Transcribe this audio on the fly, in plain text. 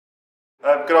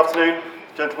Good afternoon,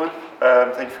 gentlemen.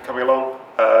 Thank you for coming along.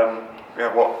 We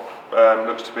have what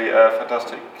looks to be a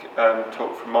fantastic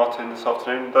talk from Martin this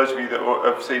afternoon. Those of you that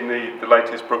have seen the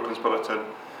latest Brooklands Bulletin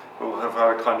will have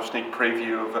had a kind of sneak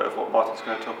preview of what Martin's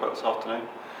going to talk about this afternoon.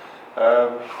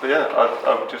 But yeah,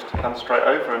 I'll just hand straight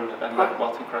over and let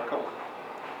Martin crack on.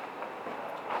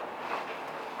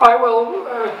 Right, well,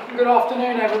 good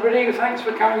afternoon everybody, thanks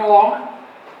for coming along.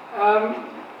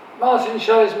 Martin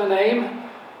Shell is my name,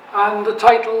 and the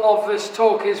title of this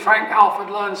talk is Frank Halford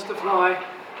Learns to Fly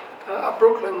at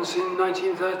Brooklands in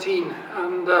 1913.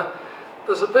 And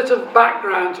there's a bit of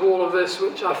background to all of this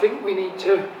which I think we need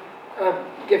to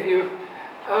give you.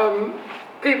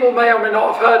 People may or may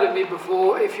not have heard of me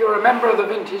before. If you're a member of the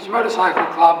Vintage Motorcycle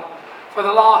Club, for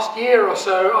the last year or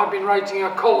so I've been writing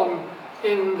a column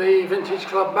in the Vintage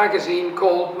Club magazine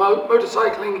called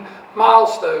Motorcycling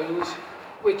Milestones,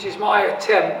 which is my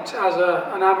attempt as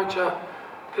an amateur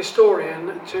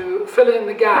historian to fill in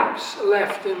the gaps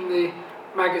left in the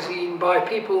magazine by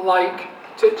people like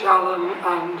Titch Allen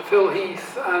and Phil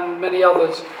Heath and many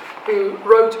others who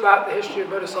wrote about the history of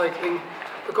motorcycling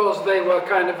because they were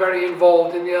kind of very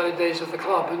involved in the early days of the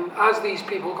club. And as these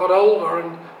people got older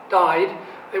and died,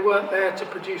 they weren't there to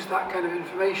produce that kind of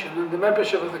information. And the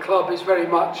membership of the club is very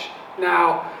much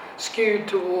now skewed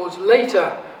towards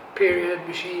later period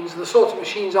machines, the sort of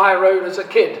machines I rode as a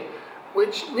kid,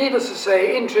 which, needless to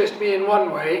say, interest me in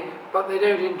one way, but they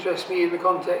don't interest me in the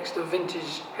context of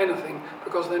vintage anything,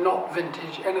 because they're not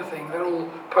vintage anything, they're all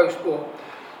post-war.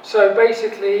 So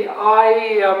basically,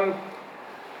 I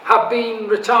have been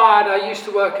retired. I used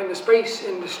to work in the space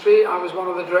industry. I was one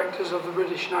of the directors of the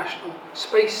British National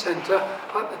Space Centre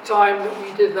at the time that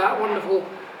we did that wonderful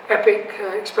epic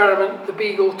experiment, the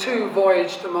Beagle 2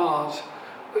 voyage to Mars,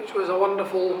 which was a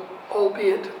wonderful,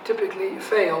 albeit typically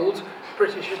failed,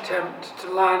 British attempt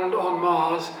to land on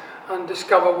Mars and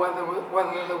discover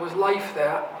whether there was life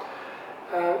there.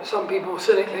 Some people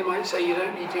cynically might say you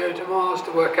don't need to go to Mars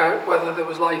to work out whether there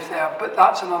was life there, but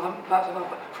that's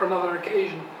for another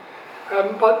occasion.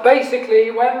 But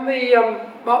basically, when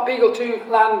the Beagle 2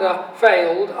 lander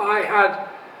failed, I had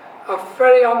a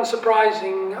very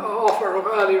unsurprising offer of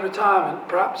early retirement,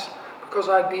 perhaps because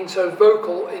I'd been so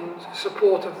vocal in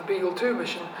support of the Beagle 2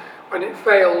 mission. When it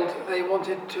failed, they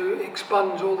wanted to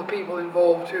expunge all the people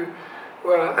involved who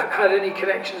had any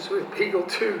connections with Beagle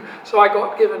 2. So I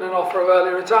got given an offer of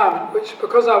early retirement, which,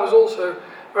 because I was also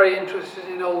very interested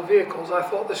in old vehicles, I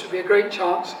thought this would be a great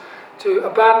chance to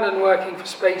abandon working for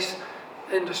space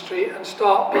industry and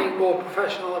start being more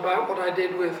professional about what I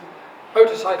did with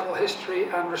motorcycle history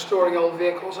and restoring old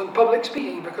vehicles and public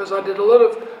speaking, because I did a lot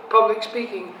of public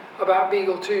speaking about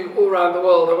Beagle 2 all around the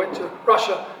world. I went to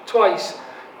Russia twice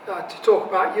to talk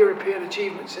about European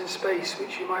achievements in space,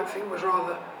 which you might think was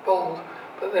rather bold,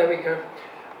 but there we go.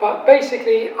 But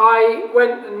basically, I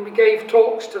went and gave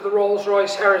talks to the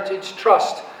Rolls-Royce Heritage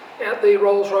Trust at the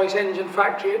Rolls-Royce engine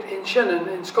factory in Shinnon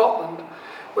in Scotland,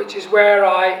 which is where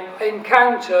I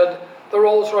encountered the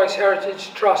Rolls-Royce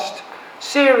Heritage Trust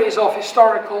series of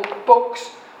historical books,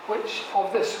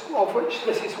 of which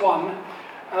this is one.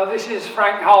 This is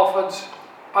Frank Halford's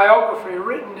biography,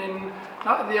 written in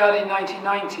the early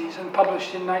 1990s and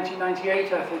published in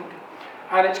 1998, I think.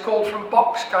 And it's called From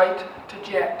Boxkite to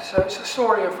Jet. So it's the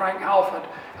story of Frank Halford,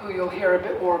 who you'll hear a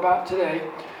bit more about today.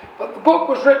 But the book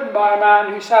was written by a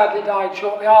man who sadly died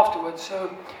shortly afterwards. So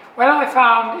when I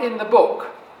found in the book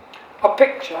a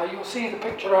picture, you'll see the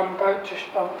picture I'm about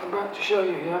to show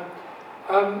you here.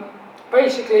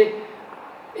 Basically,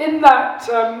 in that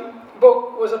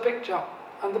book was a picture,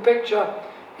 and the picture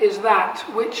is that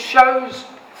which shows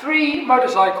 3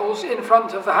 motorcycles in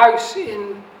front of the house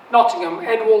in Nottingham,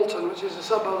 Ed Walton, which is a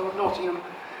suburb of Nottingham,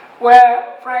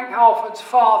 where Frank Halford's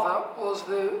father was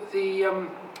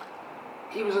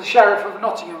he was the sheriff of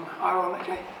Nottingham,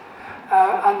 ironically,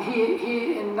 and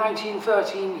he in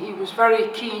 1913 he was a very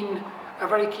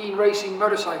keen racing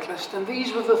motorcyclist, and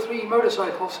these were the 3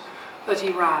 motorcycles that he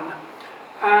ran.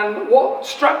 And what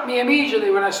struck me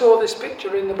immediately when I saw this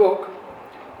picture in the book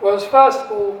was, first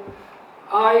of all,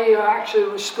 I actually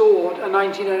restored a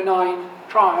 1909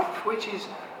 Triumph, which is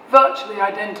virtually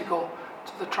identical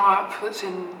to the Triumph that's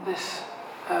in this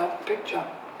picture.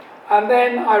 And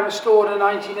then I restored a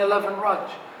 1911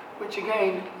 Rudge, which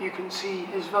again you can see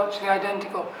is virtually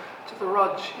identical to the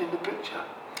Rudge in the picture.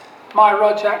 My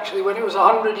Rudge, actually, when it was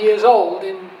 100 years old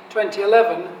in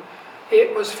 2011,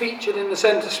 it was featured in the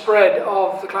centre spread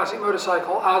of the Classic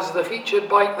Motorcycle as the featured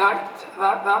bike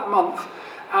that month.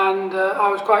 And I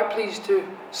was quite pleased to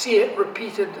see it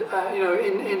repeated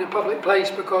in a public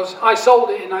place, because I sold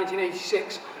it in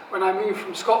 1986 when I moved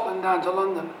from Scotland down to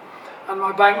London. and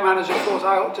my bank manager thought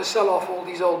I ought to sell off all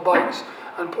these old bikes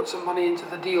and put some money into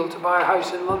the deal to buy a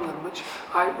house in London, which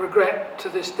I regret to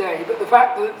this day. But the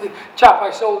fact that the chap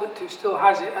I sold it to still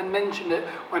has it and mentioned it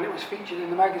when it was featured in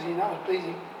the magazine, that was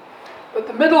pleasing. But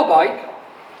the middle bike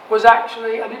was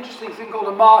actually an interesting thing called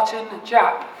a Martin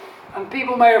Jap. And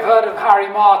people may have heard of Harry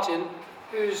Martin,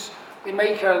 who's the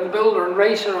maker and builder and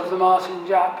racer of the Martin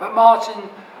Jap. But Martin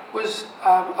was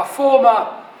a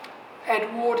former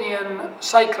Edwardian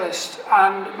cyclist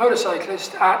and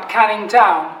motorcyclist at Canning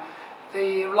Town,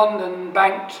 the London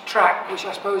banked track, which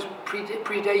I suppose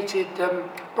predated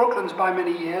Brooklands by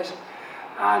many years.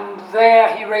 And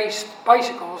there he raced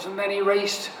bicycles, and then he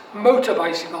raced motor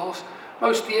bicycles,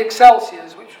 mostly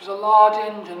Excelsiors, which was a large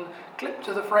engine clipped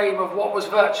to the frame of what was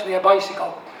virtually a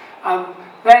bicycle. And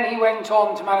then he went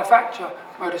on to manufacture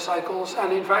motorcycles,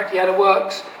 and in fact he had a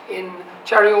works in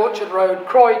Cherry Orchard Road,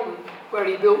 Croydon, where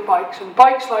he built bikes. And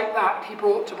bikes like that he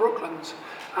brought to Brooklands.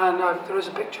 And there is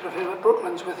a picture of him at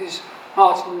Brooklands with his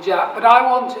Martin Jap. But I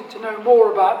wanted to know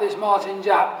more about this Martin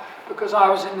Jap because I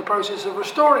was in the process of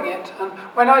restoring it. And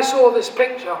when I saw this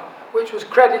picture, which was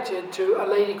credited to a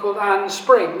lady called Anne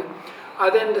Spring, I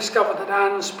then discovered that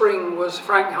Anne Spring was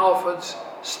Frank Halford's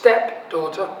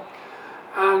stepdaughter,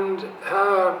 and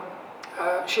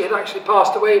she had actually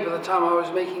passed away by the time I was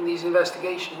making these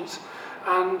investigations.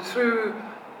 And through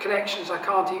connections I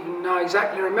can't even now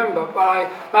exactly remember, but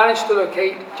I managed to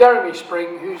locate Jeremy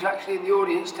Spring, who's actually in the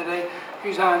audience today,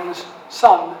 who's Anne's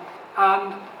son.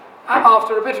 And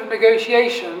after a bit of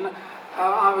negotiation,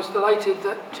 I was delighted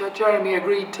that Jeremy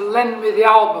agreed to lend me the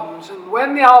albums. And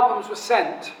when the albums were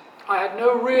sent, I had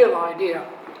no real idea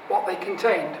what they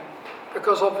contained,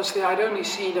 because obviously I'd only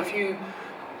seen a few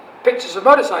pictures of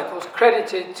motorcycles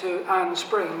credited to Anne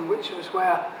Spring, which was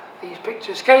where these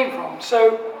pictures came from.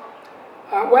 So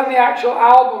when the actual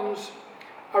albums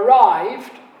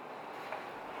arrived,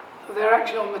 they're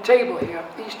actually on the table here.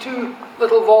 These two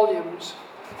little volumes,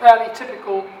 fairly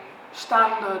typical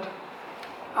standard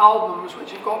albums,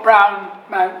 which have got brown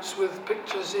mounts with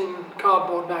pictures in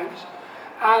cardboard mounts.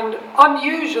 And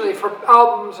unusually for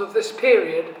albums of this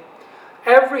period,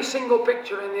 every single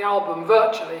picture in the album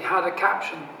virtually had a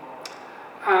caption.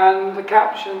 And the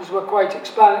captions were quite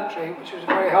explanatory, which was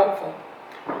very helpful.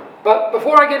 But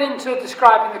before I get into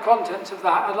describing the contents of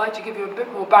that, I'd like to give you a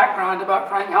bit more background about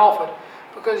Frank Halford,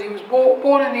 because he was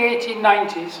born in the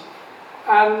 1890s,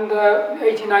 and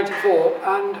 1894,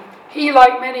 and he,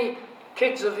 like many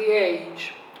kids of the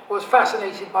age, was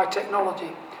fascinated by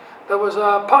technology. There was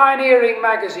a pioneering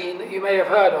magazine that you may have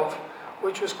heard of,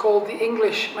 which was called The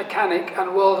English Mechanic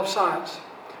and World of Science.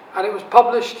 And it was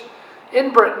published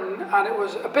in Britain, and it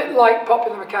was a bit like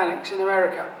Popular Mechanics in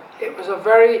America. It was a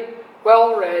very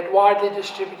well-read, widely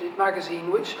distributed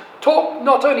magazine, which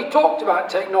not only talked about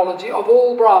technology of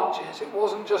all branches. It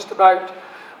wasn't just about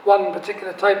one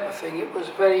particular type of thing. It was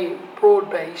very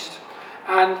broad-based.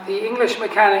 And The English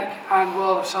Mechanic and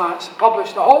World of Science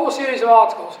published a whole series of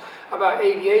articles about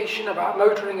aviation, about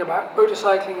motoring, about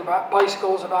motorcycling, about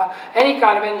bicycles, about any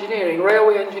kind of engineering,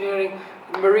 railway engineering,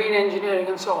 marine engineering,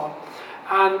 and so on.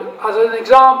 And as an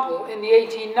example, in the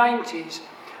 1890s,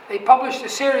 they published a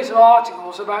series of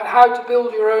articles about how to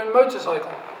build your own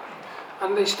motorcycle.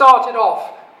 And they started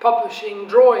off publishing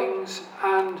drawings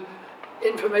and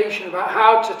information about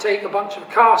how to take a bunch of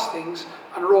castings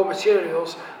and raw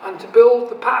materials and to build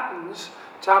the patterns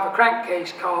to have a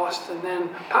crankcase cast, and then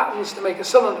patterns to make a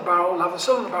cylinder barrel and have a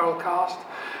cylinder barrel cast.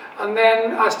 And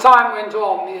then as time went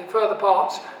on, the further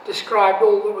parts described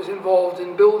all that was involved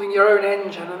in building your own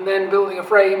engine and then building a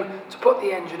frame to put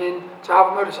the engine in to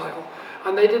have a motorcycle.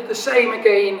 And they did the same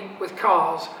again with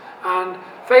cars. And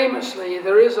famously,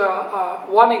 there is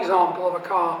one example of a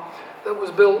car that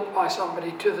was built by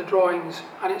somebody to the drawings,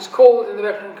 and it's called in the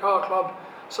Veteran Car Club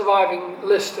surviving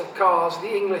list of cars,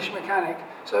 the English Mechanic.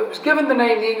 So it was given the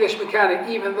name the English Mechanic,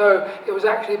 even though it was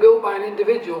actually built by an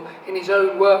individual in his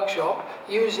own workshop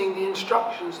using the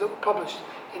instructions that were published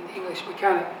in the English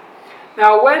Mechanic.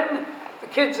 Now, when the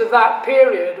kids of that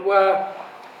period were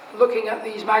looking at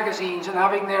these magazines and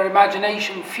having their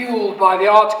imagination fueled by the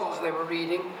articles they were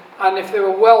reading, and if they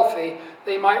were wealthy,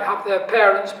 they might have their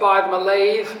parents buy them a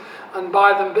lathe and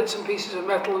buy them bits and pieces of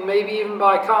metal, and maybe even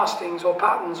buy castings or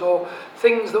patterns or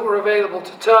things that were available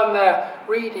to turn their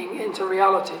reading into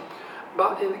reality.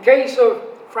 But in the case of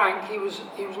Frank, he was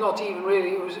not even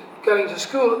really, he was going to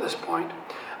school at this point.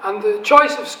 And the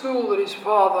choice of school that his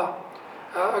father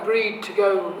agreed to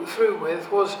go through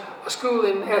with was a school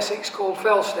in Essex called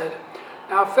Felsted.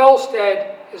 Now,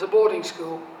 Felsted is a boarding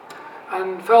school,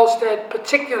 And Felsted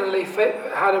particularly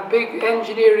had a big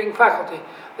engineering faculty.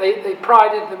 They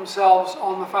prided themselves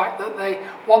on the fact that they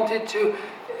wanted to,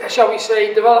 shall we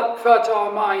say, develop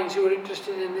fertile minds who were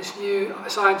interested in this new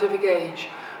scientific age.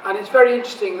 And it's very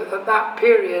interesting that at that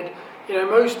period,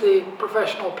 mostly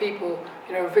professional people,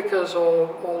 vicars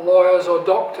or lawyers or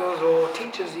doctors or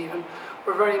teachers even,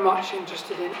 were very much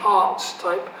interested in arts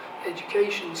type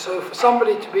education. So for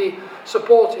somebody to be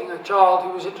supporting a child who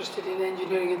was interested in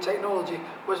engineering and technology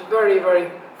was very,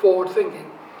 very forward thinking.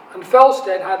 And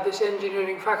Felsted had this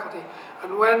engineering faculty.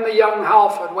 And when the young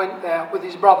Halford went there with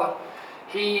his brother,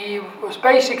 he was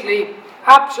basically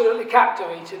absolutely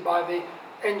captivated by the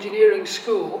engineering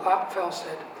school at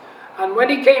Felsted. And when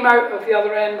he came out of the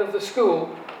other end of the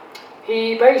school,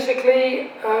 he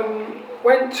basically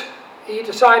he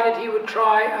decided he would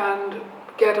try and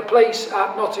get a place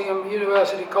at Nottingham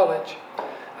University College.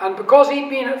 And because he'd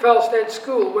been at Felsted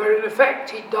School, where in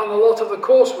effect he'd done a lot of the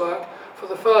coursework for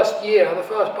the first year, the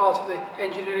first part of the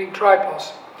engineering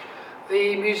tripos,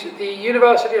 the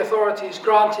university authorities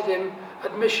granted him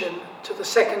admission to the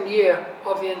second year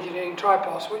of the engineering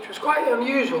tripos, which was quite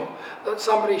unusual that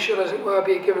somebody should, as it were,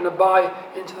 be given a bye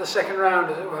into the second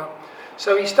round, as it were.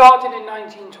 So he started in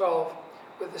 1912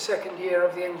 with the second year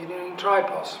of the engineering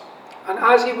tripos. And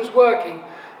as he was working,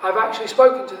 I've actually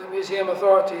spoken to the museum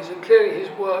authorities, and clearly his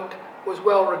work was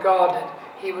well regarded.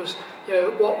 He was,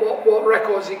 what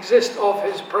records exist of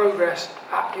his progress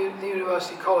at the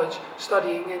University College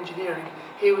studying engineering.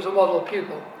 He was a model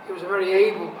pupil. He was a very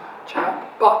able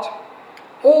chap, but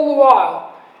all the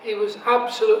while he was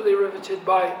absolutely riveted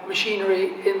by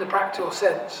machinery in the practical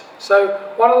sense.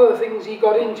 So one of the things he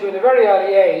got into in a very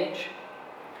early age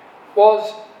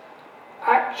was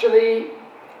actually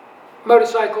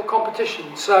motorcycle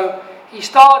competition. So he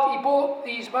bought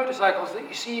these motorcycles that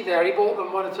you see there. He bought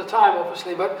them one at a time,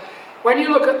 obviously, but when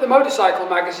you look at the motorcycle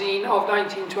magazine of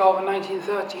 1912 and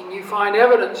 1913, you find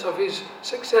evidence of his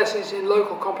successes in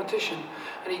local competition.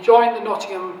 And he joined the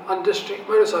Nottingham and District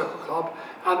Motorcycle Club,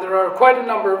 and there are quite a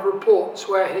number of reports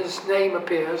where his name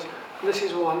appears, and this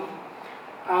is one.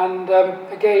 And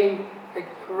again,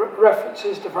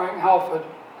 references to Frank Halford.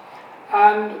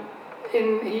 And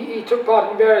he took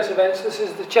part in various events. This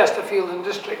is the Chesterfield and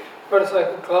District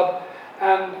Motorcycle Club,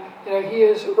 and he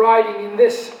is riding in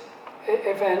this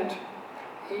event.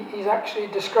 He's actually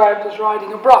described as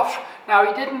riding a Brough. Now,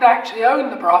 he didn't actually own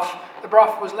the Brough. The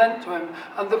Brough was lent to him,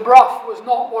 and the Brough was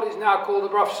not what is now called the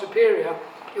Brough Superior.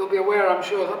 You'll be aware, I'm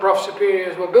sure, that Brough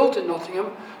Superiors were built in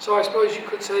Nottingham, so I suppose you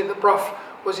could say that Brough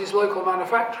was his local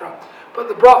manufacturer. But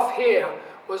the Brough here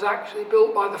was actually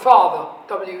built by the father,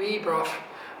 W.E. Brough,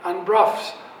 and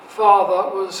Brough's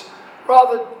father was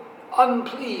rather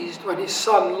unpleased when his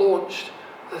son launched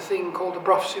the thing called the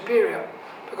Brough Superior,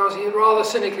 because he had rather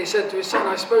cynically said to his son,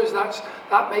 I suppose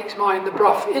that makes mine the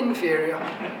Brough Inferior.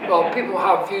 Well, people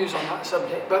have views on that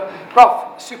subject, but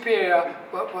Brough Superior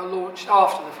were launched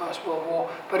after the First World War,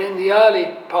 but in the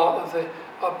early part of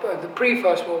the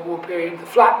pre-First World War period, the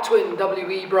flat twin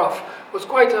W.E. Brough was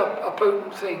quite a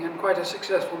potent thing and quite a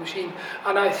successful machine.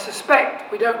 And I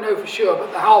suspect, we don't know for sure,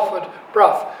 but the Halford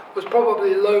Brough was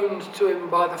probably loaned to him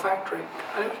by the factory.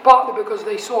 And it was partly because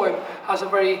they saw him as a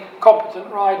very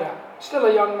competent rider, still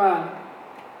a young man.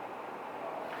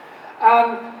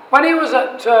 And when he was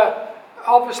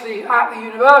obviously at the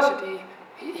university,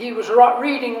 he was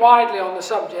reading widely on the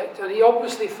subject, and he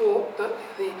obviously thought that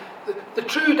the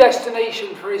true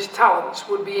destination for his talents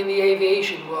would be in the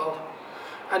aviation world.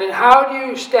 And in how do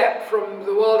you step from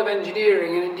the world of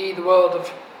engineering and indeed the world of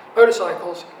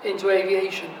motorcycles into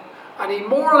aviation? And he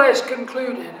more or less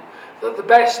concluded that the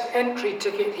best entry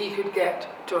ticket he could get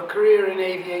to a career in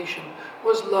aviation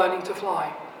was learning to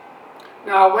fly.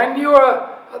 Now, when you were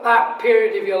at that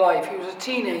period of your life, he was a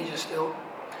teenager still,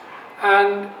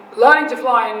 and learning to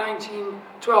fly in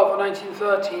 1912 or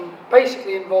 1913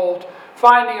 basically involved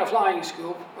finding a flying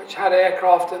school which had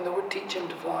aircraft and that would teach him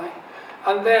to fly,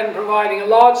 and then providing a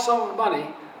large sum of money,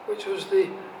 which was the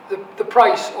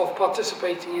price of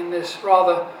participating in this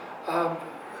rather,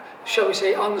 shall we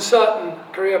say, uncertain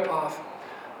career path.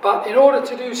 But in order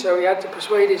to do so, he had to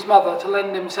persuade his mother to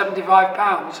lend him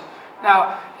 £75.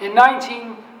 Now, in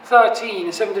 1913,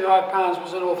 £75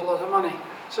 was an awful lot of money.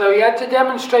 So he had to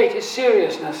demonstrate his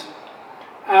seriousness,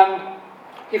 and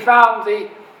he found the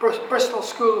Bristol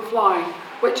School of Flying,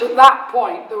 which at that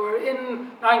point, there were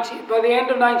by the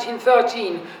end of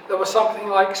 1913, there were something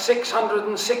like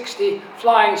 660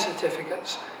 flying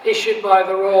certificates issued by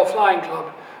the Royal Flying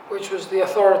Club, which was the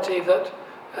authority that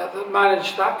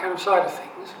managed that kind of side of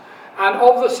things. And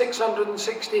of the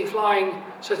 660 flying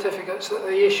certificates that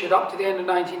they issued up to the end of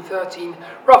 1913,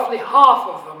 roughly half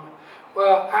of them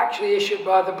were actually issued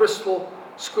by the Bristol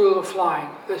School of Flying,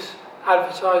 this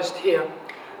advertised here.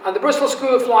 And the Bristol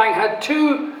School of Flying had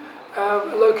two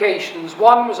locations.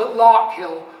 One was at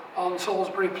Larkhill on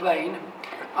Salisbury Plain,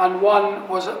 and one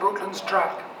was at Brooklands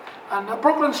Track. And at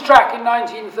Brooklands Track in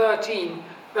 1913,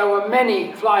 there were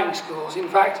many flying schools. In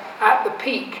fact, at the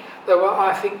peak, there were,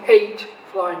 I think, 8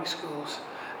 flying schools.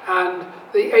 And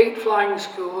the 8 flying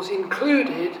schools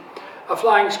included a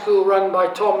flying school run by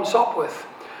Tom Sopwith.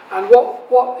 And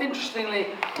what interestingly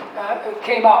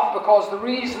came up, because the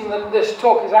reason that this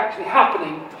talk is actually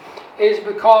happening is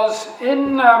because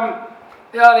in the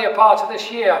earlier part of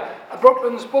this year, the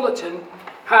Brooklands Bulletin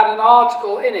had an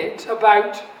article in it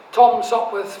about Tom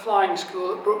Sopwith's flying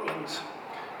school at Brooklands.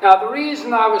 Now, the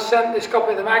reason I was sent this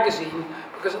copy of the magazine,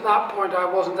 because at that point I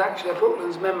wasn't actually a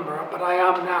Brooklands member, but I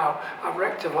am now, I've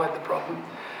rectified the problem,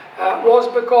 was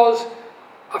because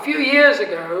a few years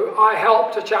ago I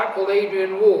helped a chap called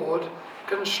Adrian Ward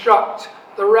construct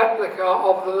the replica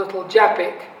of the little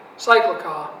Japik cycle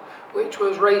car, which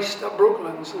was raced at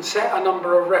Brooklands and set a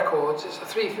number of records. It's a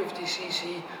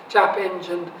 350cc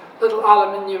Jap-engined little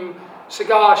aluminium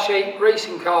cigar-shaped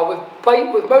racing car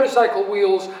with motorcycle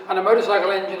wheels and a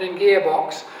motorcycle engine and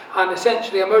gearbox, and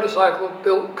essentially a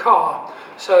motorcycle-built car.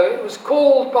 So it was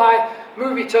called by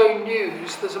Movietone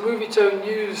News. There's a Movietone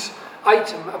News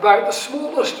item about the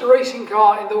smallest racing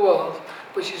car in the world,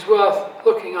 which is worth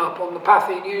looking up on the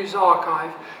Pathy News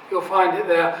archive. You'll find it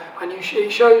there, and it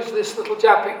shows this little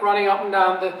Japik running up and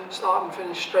down the start and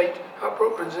finish straight at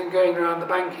Brooklands and going around the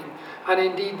banking. And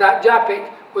indeed that Japik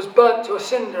was burnt to a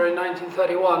cinder in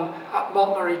 1931 at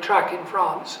Montnery Track in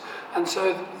France, and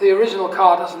so the original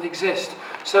car doesn't exist.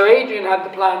 So Adrian had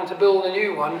the plan to build a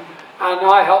new one, and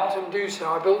I helped him do so.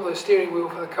 I built the steering wheel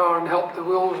for the car and helped the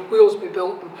wheels be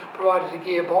built and provided a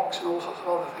gearbox and all sorts of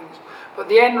other things. But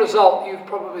the end result you've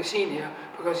probably seen here,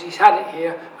 because he's had it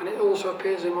here, and it also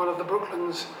appears in one of the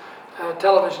Brooklands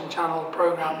television channel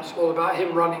programs, all about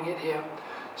him running it here.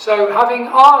 So having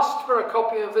asked for a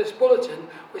copy of this bulletin,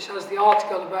 which has the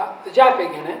article about the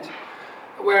Japik in it,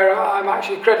 where I'm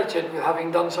actually credited with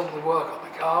having done some of the work on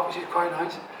the car, which is quite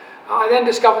nice, I then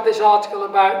discovered this article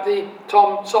about the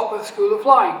Tom Sopwith School of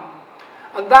Flying.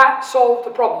 And that solved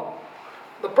the problem.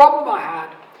 The problem I had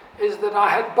is that I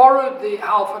had borrowed the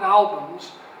Halford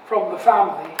albums from the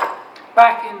family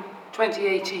back in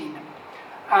 2018.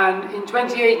 And in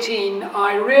 2018,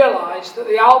 I realised that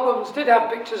the albums did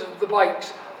have pictures of the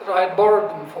bikes that I had borrowed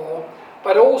them for,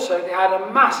 but also they had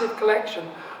a massive collection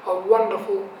of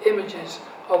wonderful images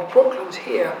of Brooklands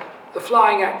here, the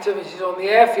flying activities on the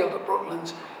airfield at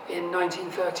Brooklands in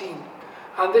 1913.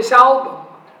 And this album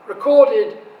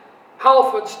recorded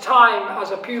Halford's time as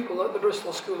a pupil at the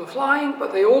Bristol School of Flying,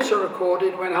 but they also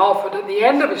recorded when Halford, at the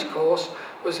end of his course,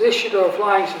 was issued a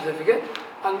flying certificate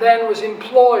and then was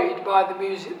employed by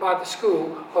the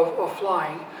School of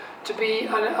Flying to be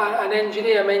an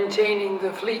engineer maintaining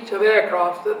the fleet of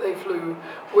aircraft that they flew,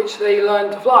 which they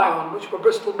learned to fly on, which were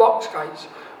Bristol box kites,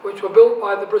 which were built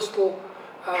by the Bristol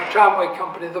Tramway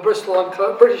Company, the Bristol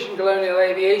British and Colonial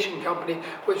Aviation Company,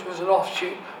 which was an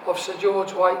offshoot of Sir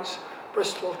George White's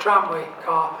Bristol Tramway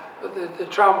car, the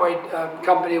Tramway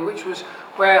Company, which was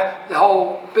where the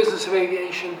whole business of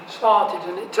aviation started.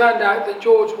 And it turned out that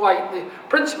George White, the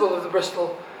principal of the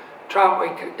Bristol Tramway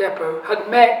Depot, had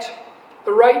met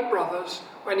the Wright brothers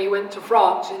when he went to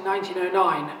France in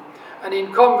 1909. And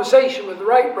in conversation with the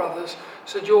Wright brothers,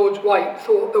 Sir George White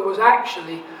thought there was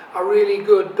actually a really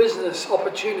good business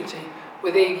opportunity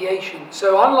with aviation.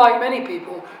 So unlike many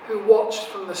people who watched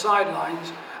from the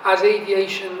sidelines as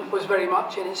aviation was very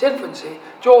much in its infancy,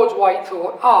 George White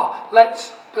thought,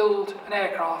 let's build an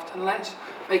aircraft and let's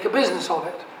make a business of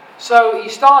it. So he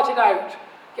started out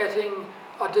getting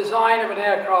a design of an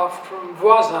aircraft from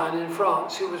Voisin in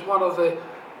France, who was one of the,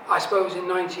 I suppose in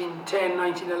 1910,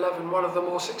 1911, one of the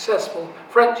more successful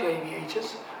French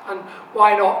aviators. And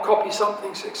why not copy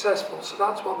something successful? So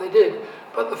that's what they did.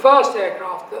 But the first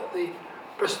aircraft that the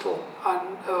Bristol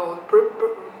and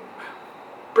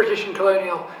British and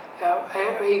Colonial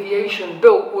Aviation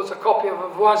built was a copy of a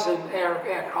Voisin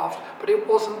aircraft, but it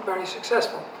wasn't very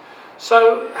successful.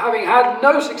 So having had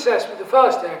no success with the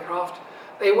first aircraft,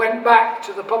 they went back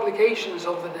to the publications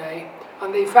of the day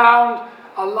and they found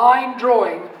a line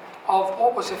drawing of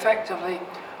what was effectively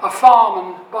a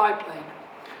Farman biplane.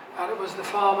 And it was the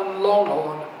Farman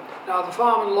Longhorn. Now the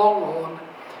Farman Longhorn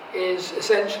is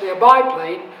essentially a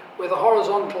biplane with a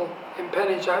horizontal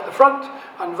empennage out the front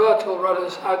and vertical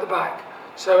rudders out the back.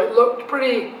 So it looked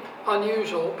pretty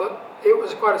unusual, but it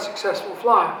was quite a successful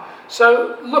flyer.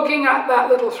 So looking at that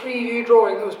little 3D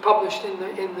drawing that was published in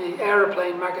the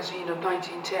Aeroplane magazine of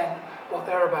 1910, or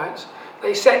thereabouts,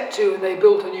 they set to and they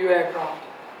built a new aircraft.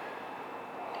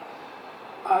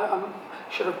 I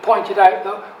should have pointed out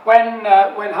that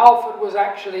when Halford was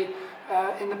actually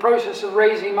in the process of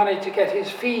raising money to get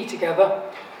his fee together,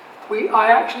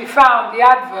 I actually found the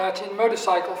advert in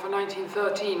Motorcycle for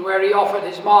 1913 where he offered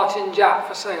his Martin Jap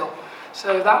for sale.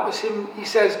 So that was him, he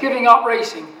says, giving up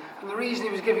racing. And the reason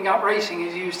he was giving up racing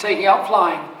is he was taking up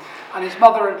flying. And his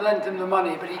mother had lent him the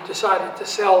money, but he decided to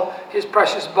sell his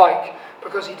precious bike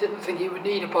because he didn't think he would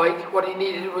need a bike. What he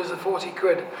needed was the 40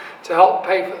 quid to help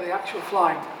pay for the actual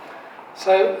flying.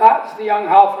 So that's the young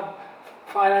Halford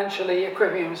financially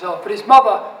equipping himself. But his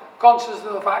mother, conscious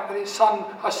of the fact that her son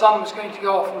was going to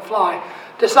go off and fly,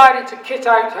 decided to kit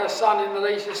out her son in the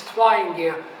latest flying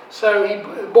gear. So he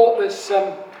bought this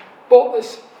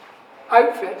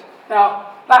outfit. Now,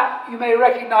 that you may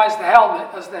recognise the helmet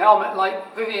as the helmet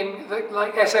like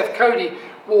SF Cody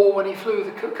wore when he flew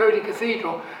the Cody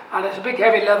Cathedral, and it's a big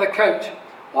heavy leather coat.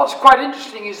 What's quite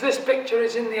interesting is this picture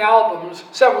is in the albums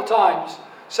several times.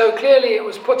 So clearly it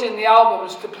was put in the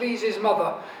albums to please his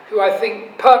mother, who I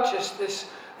think purchased this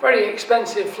very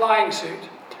expensive flying suit.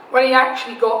 When he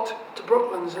actually got to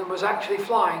Brooklands and was actually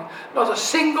flying, not a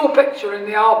single picture in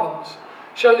the albums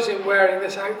shows him wearing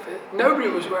this outfit. Nobody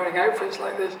was wearing outfits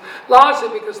like this, largely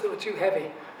because they were too heavy.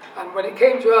 And when it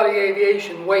came to early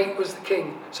aviation, weight was the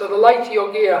king. So the lighter your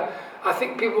gear, I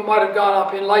think people might have gone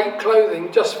up in light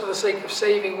clothing just for the sake of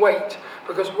saving weight,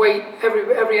 because weight,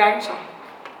 every ounce of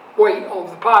weight of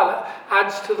the pilot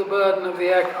adds to the burden of the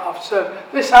aircraft. So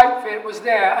this outfit was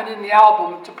there and in the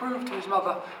album to prove to his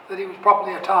mother that he was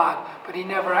properly attired, but he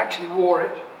never actually wore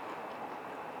it.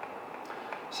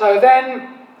 So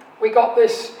then we got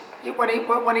this,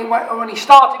 when he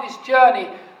started his journey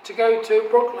to go to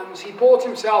Brooklands, he bought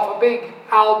himself a big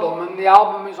album, and the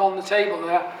album is on the table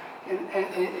there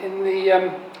in the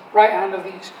right hand of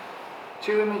these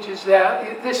two images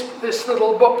there. This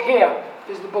little book here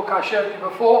is the book I showed you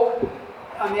before,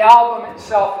 and the album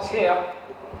itself is here,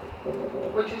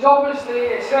 which is obviously,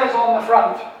 it says on the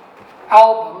front,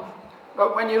 album,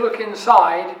 but when you look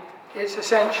inside, it's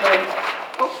essentially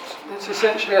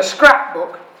a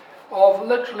scrapbook of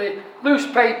literally loose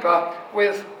paper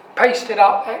with pasted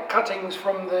up cuttings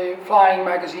from the flying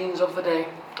magazines of the day.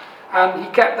 And he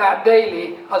kept that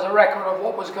daily as a record of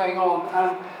what was going on.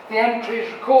 And the entries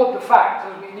record the fact,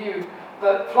 as we knew,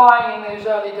 that flying in those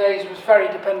early days was very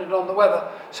dependent on the weather.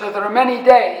 So there are many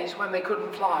days when they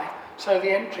couldn't fly. So the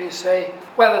entries say,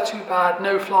 weather too bad,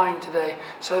 no flying today.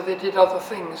 So they did other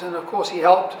things. And of course he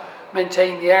helped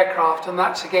maintain the aircraft. And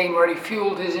that's again where he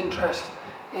fueled his interest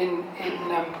in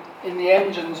the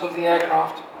engines of the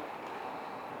aircraft.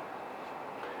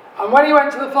 And when he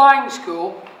went to the flying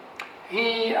school,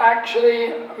 he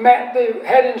actually met the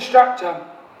head instructor,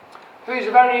 who is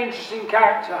a very interesting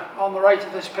character on the right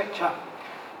of this picture.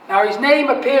 Now his name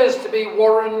appears to be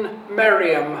Warren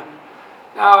Merriam.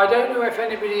 Now I don't know if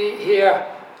anybody here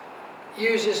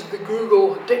uses the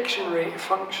Google dictionary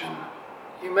function.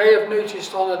 You may have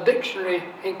noticed on a dictionary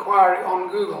inquiry on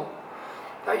Google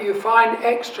that you find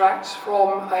extracts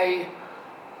from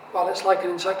it's like an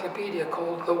encyclopedia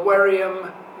called the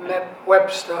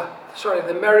Merriam-Webster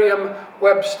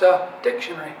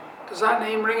Dictionary. Does that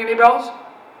name ring any bells?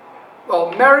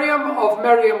 Well, Merriam of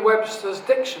Merriam-Webster's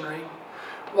dictionary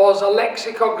was a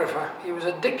lexicographer. He was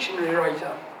a dictionary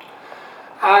writer.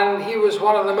 And he was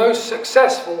one of the most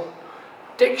successful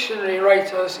dictionary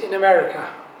writers in America.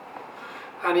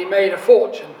 And he made a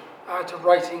fortune out of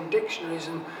writing dictionaries.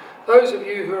 And those of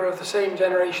you who are of the same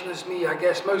generation as me, I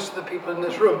guess most of the people in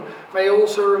this room, may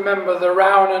also remember the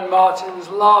Rowan and Martin's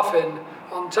Laugh-In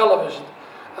on television.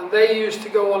 And they used to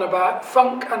go on about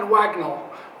Funk and Wagnall.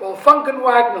 Well, Funk and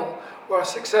Wagnall were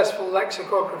successful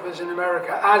lexicographers in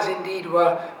America, as indeed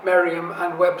were Merriam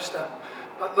and Webster.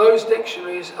 But those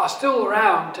dictionaries are still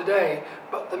around today,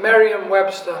 but the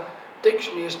Merriam-Webster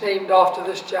dictionary is named after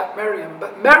this chap Merriam.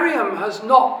 But Merriam has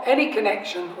not any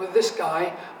connection with this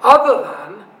guy other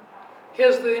than,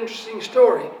 here's the interesting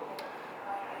story.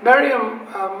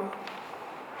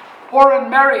 Warren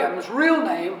Merriam's real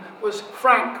name was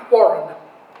Frank Warren,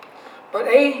 but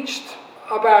aged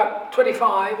about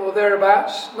 25 or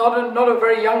thereabouts, not a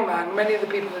very young man. Many of the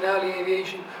people in early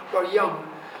aviation were young.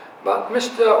 But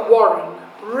Mr. Warren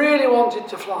really wanted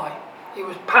to fly. He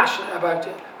was passionate about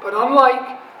it. But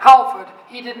unlike Halford,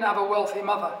 he didn't have a wealthy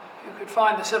mother who could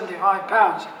find the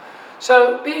 £75.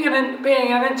 So being an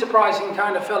enterprising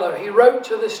kind of fellow, he wrote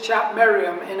to this chap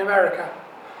Merriam in America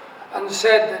and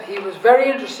said that he was very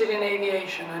interested in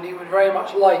aviation and he would very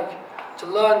much like to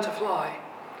learn to fly.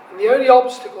 And the only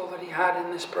obstacle that he had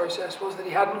in this process was that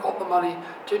he hadn't got the money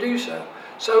to do so.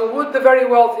 So would the very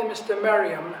wealthy Mr.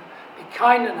 Merriam be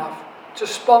kind enough to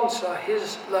sponsor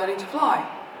his learning to fly?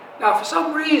 Now, for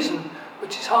some reason,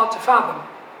 which is hard to fathom,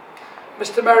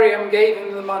 Mr. Merriam gave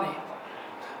him the money.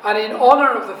 And in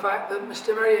honour of the fact that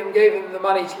Mr. Merriam gave him the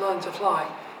money to learn to fly,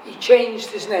 he changed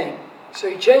his name. So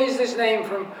he changed his name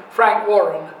from Frank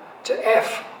Warren to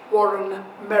F. Warren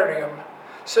Merriam.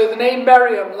 So the name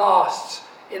Merriam lasts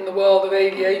in the world of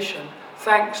aviation,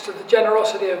 thanks to the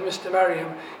generosity of Mr.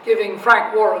 Merriam giving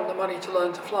Frank Warren the money to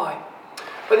learn to fly.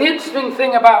 But the interesting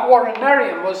thing about Warren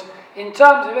Merriam was, in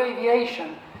terms of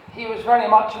aviation, he was very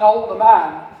much an older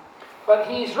man. But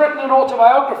he's written an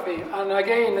autobiography, and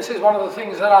again, this is one of the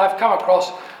things that I've come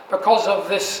across because of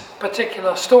this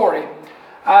particular story.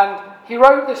 And he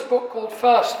wrote this book called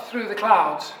First Through the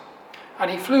Clouds,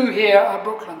 and he flew here at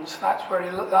Brooklands. That's where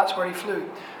he flew.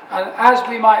 And as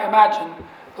we might imagine,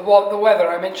 the weather,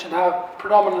 I mentioned how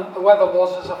predominant the weather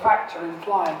was as a factor in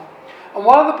flying. And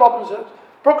one of the problems at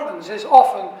Brooklands is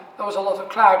often there was a lot of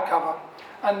cloud cover.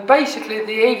 And basically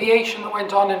the aviation that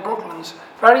went on in Brooklands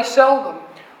very seldom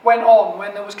went on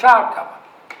when there was cloud cover.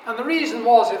 And the reason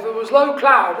was, if there was low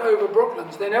cloud over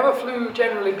Brooklands, they never flew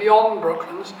generally beyond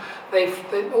Brooklands.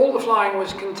 All the flying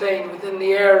was contained within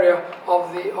the area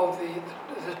of the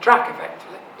track,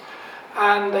 effectively.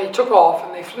 And they took off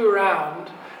and they flew around,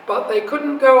 but they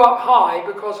couldn't go up high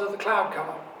because of the cloud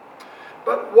cover.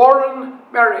 But Warren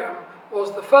Merriam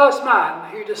was the first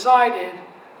man who decided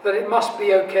that it must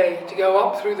be okay to go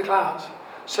up through the clouds.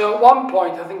 So at one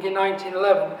point, I think in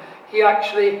 1911, he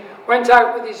actually went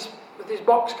out with his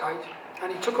box kite,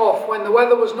 and he took off when the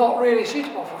weather was not really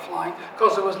suitable for flying,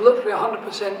 because there was literally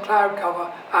 100% cloud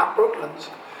cover at Brooklands.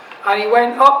 And he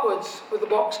went upwards with the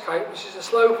box kite, which is a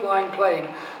slow flying plane.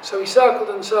 So he circled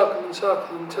and circled and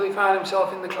circled until he found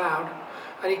himself in the cloud.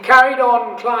 And he carried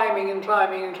on climbing and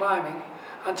climbing and climbing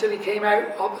until he came out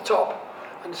at the top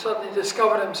and suddenly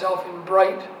discovered himself in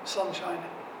bright sunshine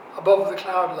above the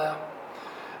cloud layer.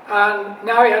 And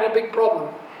now he had a big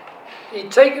problem.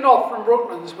 He'd taken off from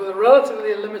Brooklands with a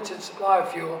relatively limited supply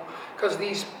of fuel, because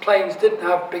these planes didn't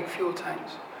have big fuel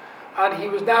tanks. And he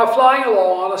was now flying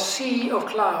along on a sea of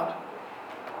cloud.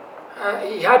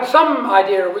 He had some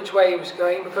idea of which way he was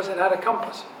going because it had a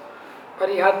compass. But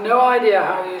he had no idea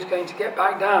how he was going to get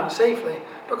back down safely,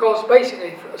 because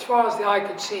basically, as far as the eye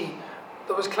could see,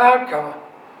 there was cloud cover.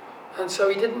 And so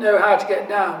he didn't know how to get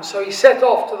down. So he set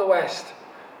off to the west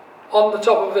on the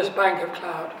top of this bank of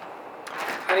cloud.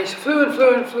 And he flew and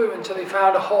flew and flew until he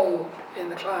found a hole in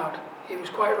the cloud. He was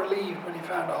quite relieved when he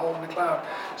found a hole in the cloud.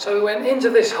 So he went into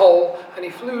this hole and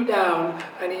he flew down,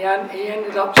 and he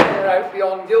ended up somewhere out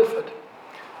beyond Guildford.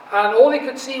 And all he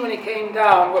could see when he came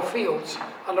down were fields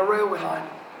and a railway line.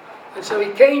 And so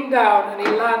he came down and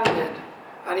he landed,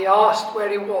 and he asked where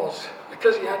he was,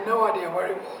 because he had no idea where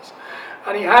he was.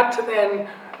 And he had to then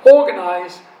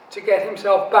organise to get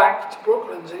himself back to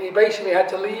Brooklands, and he basically had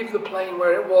to leave the plane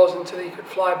where it was until he could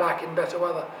fly back in better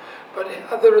weather.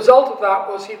 But the result of that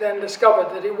was he then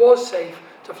discovered that it was safe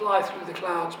to fly through the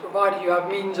clouds, provided you have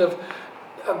means of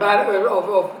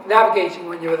navigating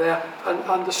when you were there.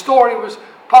 And the story was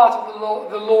part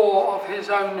of the law of his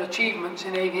own achievements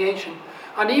in aviation.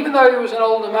 And even though he was an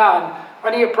older man,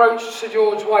 when he approached Sir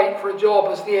George White for a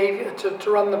job as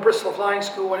to run the Bristol Flying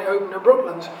School when it opened at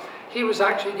Brooklands, he was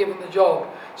actually given the job.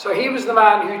 So he was the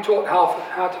man who taught Halford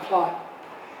how to fly.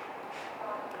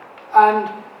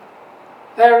 And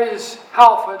there is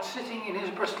Halford sitting in his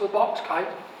Bristol box kite.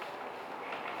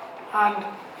 And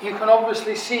you can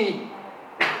obviously see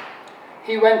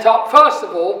he went up, first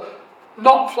of all,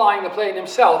 not flying the plane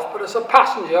himself, but as a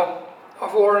passenger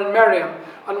of Warren Merriam.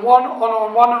 And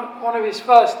on one of his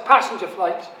first passenger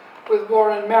flights with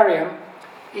Warren Merriam,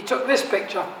 he took this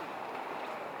picture.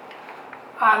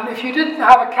 And if you didn't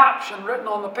have a caption written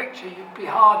on the picture, you'd be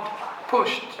hard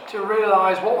pushed to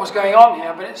realise what was going on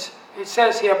here. But it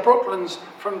says here, Brooklands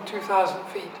from 2,000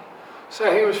 feet.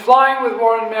 So he was flying with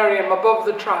Warren Merriam above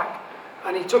the track,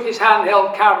 and he took his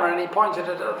handheld camera and he pointed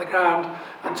it at the ground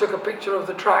and took a picture of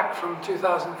the track from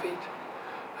 2,000 feet.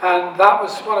 And that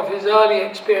was one of his early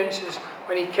experiences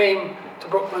when he came to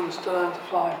Brooklands to learn to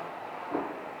fly.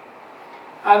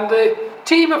 And the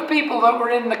team of people that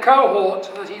were in the cohort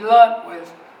that he learnt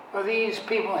with were these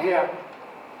people here.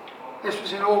 This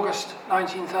was in August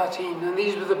 1913, and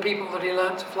these were the people that he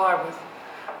learnt to fly with.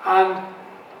 And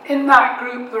in that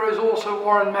group there is also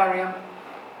Warren Merriam,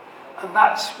 and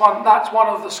that's one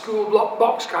of the school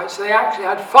box kites. They actually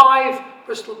had 5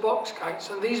 Bristol box kites,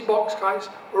 and these box kites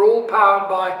were all powered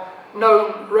by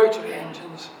Gnome rotary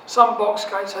engines. Some box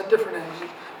kites had different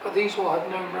engines, but these all had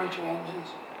Gnome rotary engines.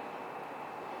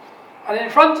 And in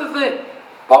front of the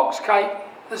box kite,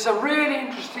 there's a really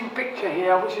interesting picture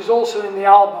here, which is also in the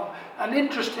album. And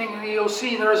interestingly, you'll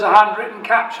see there is a handwritten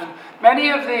caption. Many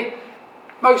of the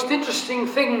most interesting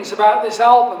things about this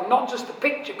album, not just the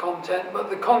picture content, but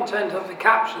the content of the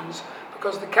captions,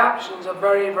 because the captions are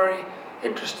very, very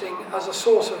interesting as a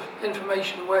source of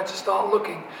information where to start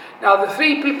looking. Now, the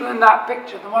three people in that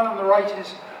picture, the one on the right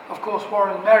is, of course,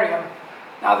 Warren Merriam.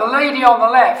 Now, the lady on the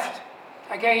left,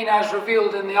 again, as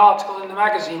revealed in the article in the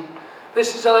magazine,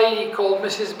 this is a lady called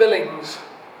Mrs. Billings.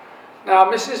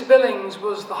 Now, Mrs. Billings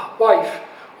was the wife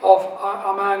of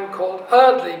a man called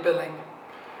Eardley Billing.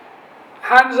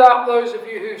 Hands up those of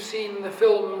you who've seen the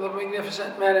film The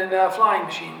Magnificent Men in Their Flying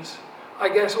Machines. I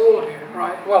guess all of you,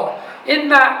 right? Well, in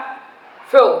that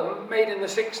film, made in the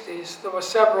 60s, there were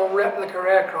several replica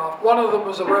aircraft. One of them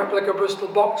was a replica Bristol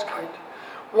box kite.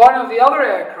 One of the other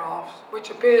aircraft, which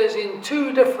appears in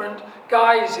two different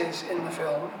guises in the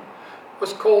film,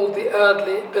 was called the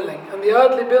Eardley Billing. And the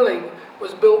Eardley Billing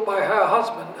was built by her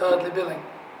husband, Eardley Billing.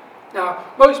 Now,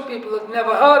 most people had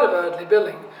never heard of Eardley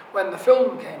Billing when the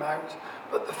film came out,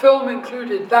 but the film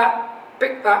included that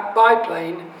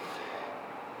biplane,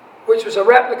 which was a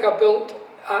replica built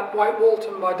at White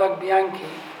Walton by Doug Bianchi,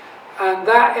 and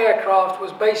that aircraft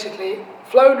was basically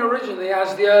flown originally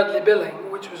as the Eardley Billing,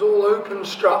 which was all open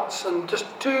struts and just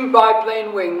two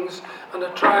biplane wings and a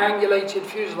triangulated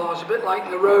fuselage, a bit like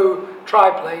the Rowe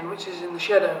triplane, which is in the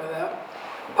shed over there.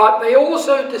 But they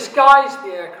also disguised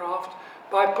the aircraft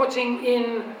by putting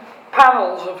in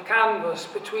panels of canvas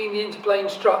between the interplane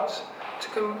struts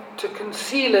to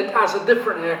conceal it as a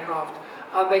different aircraft.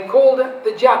 And they called it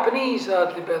the Japanese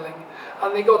Eardley Billing.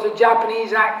 And they got a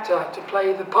Japanese actor to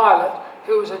play the pilot,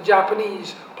 who was a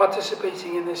Japanese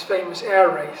participating in this famous air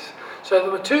race. So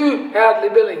there were two Eardley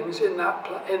Billings in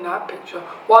that picture.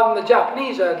 One the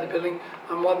Japanese Eardley Billing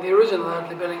and one the original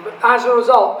Eardley Billing. But as a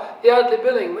result, the Eardley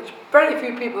Billing, which very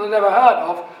few people had ever heard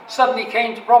of, suddenly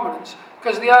came to prominence.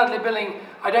 Because the Eardley Billing,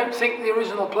 I don't think the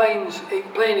original plane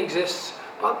exists,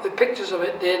 but the pictures of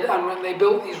it did, and when they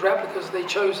built these replicas, they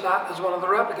chose that as one of the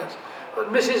replicas.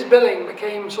 But Mrs. Billing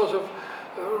became sort of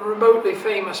remotely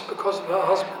famous because of her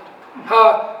husband.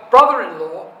 Her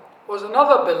brother-in-law was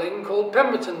another Billing called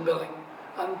Pemberton Billing.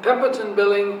 And Pemberton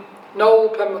Billing, Noel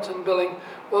Pemberton Billing,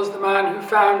 was the man who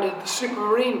founded the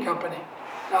Supermarine Company.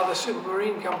 Now, the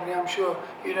Supermarine Company, I'm sure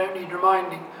you don't need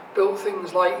reminding, built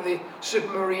things like the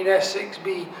Supermarine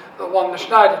S6B that won the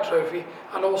Schneider Trophy,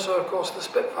 and also, of course, the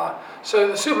Spitfire. So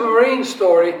the Supermarine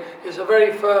story is a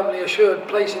very firmly assured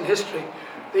place in history.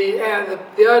 The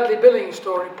Eardley Billing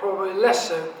story, probably less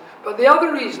so. But the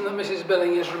other reason that Mrs.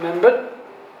 Billing is remembered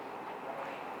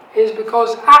is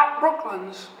because at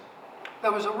Brooklands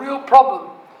there was a real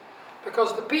problem,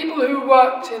 because the people who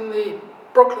worked in the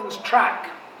Brooklands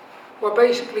track were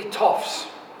basically toffs.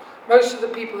 Most of the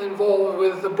people involved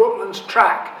with the Brooklands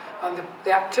track and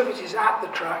the activities at the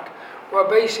track were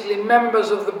basically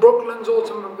members of the Brooklands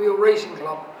Automobile Racing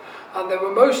Club, and they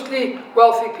were mostly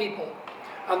wealthy people,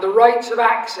 and the rights of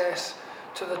access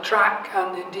to the track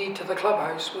and indeed to the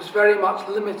clubhouse was very much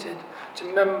limited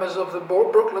to members of the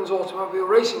Brooklands Automobile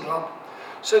Racing Club.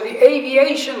 So the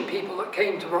aviation people that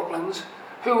came to Brooklands,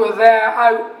 who were there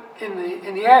out in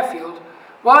the airfield,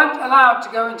 weren't allowed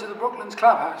to go into the Brooklands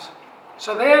clubhouse.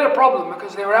 So they had a problem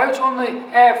because they were out on the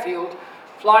airfield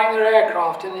flying their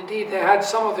aircraft, and indeed they had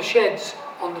some of the sheds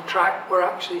on the track were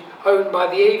actually owned by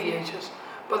the aviators,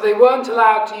 but they weren't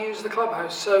allowed to use the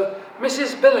clubhouse. So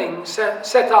Mrs. Billing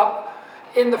set up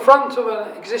in the front of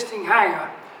an existing hangar.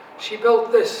 She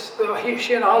built this,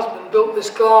 she and her husband built this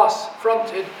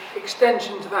glass-fronted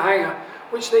extension to the hangar,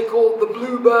 which they called the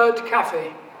Bluebird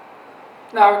Cafe.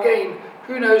 Now again,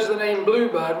 who knows the name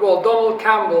Bluebird? Well, Donald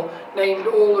Campbell named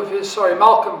all of his,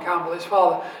 Malcolm Campbell, his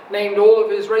father, named all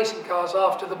of his racing cars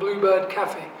after the Bluebird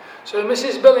Cafe. So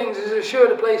Mrs. Billings is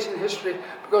assured a place in history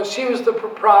because she was the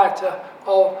proprietor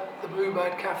of the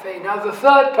Bluebird Cafe. Now the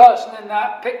third person in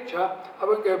that picture, I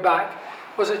won't go back,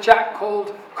 was a chap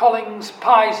called Collins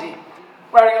Pisey,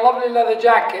 wearing a lovely leather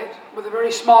jacket with a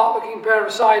very smart-looking pair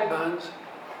of sideburns.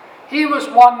 He was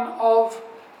one of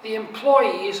the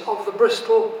employees of the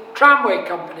Bristol Tramway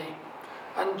Company,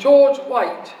 and George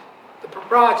White, the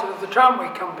proprietor of the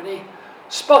Tramway Company,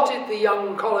 spotted the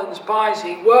young Collins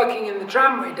Pisey working in the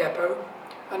tramway depot,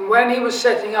 and when he was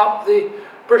setting up the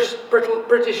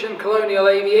British and Colonial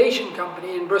Aviation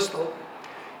Company in Bristol,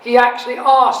 he actually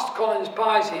asked Collins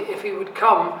Pisey if he would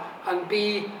come and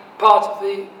be part of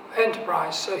the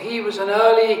enterprise. So he was an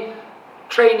early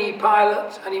trainee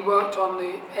pilot, and he worked on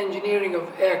the engineering of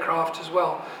aircraft as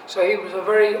well. So he was a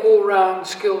very all-round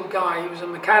skilled guy. He was a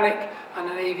mechanic and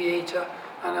an aviator,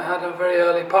 and had a very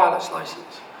early pilot's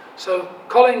license. So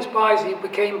Collins Bisey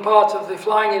became part of the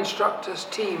flying instructors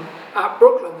team at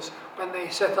Brooklands when they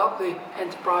set up the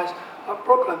enterprise at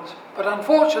Brooklands. But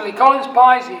unfortunately, Collins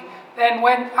Bisey then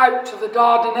went out to the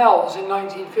Dardanelles in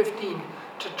 1915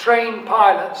 to train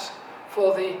pilots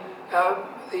for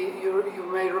you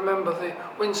may remember the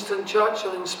Winston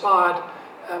Churchill-inspired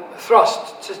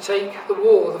thrust to take the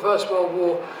war, the First World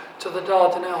War, to the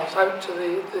Dardanelles, out to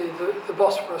the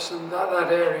Bosphorus and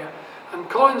that area. And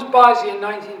Collins Bisey in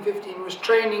 1915 was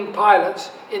training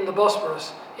pilots in the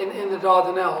Bosphorus, in the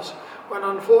Dardanelles, when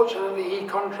unfortunately he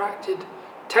contracted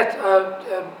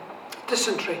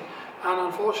dysentery, and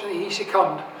unfortunately he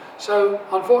succumbed. So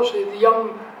unfortunately the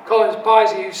young Collins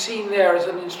Bisey, who's seen there as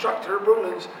an instructor at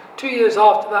Brooklands, 2 years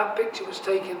after that picture was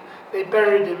taken, they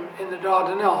buried him in the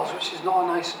Dardanelles, which is not a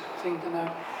nice thing to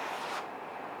know.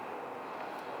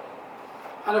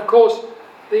 And of course,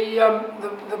 the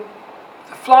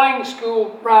flying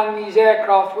school ran these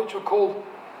aircraft which were called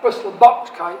Bristol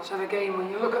box kites, and again, when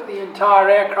you look at the entire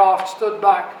aircraft stood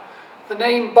back, the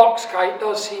name box kite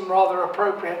does seem rather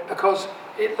appropriate because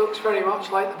it looks very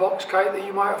much like the box kite that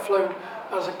you might have flown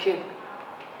as a kid.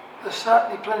 There's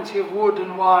certainly plenty of wood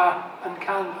and wire and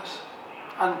canvas,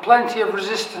 and plenty of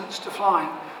resistance to flying,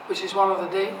 which is one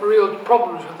of the real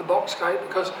problems with the box kite,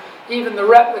 because even the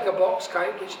replica box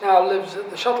kite, which now lives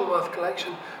at the Shuttleworth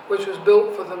collection, which was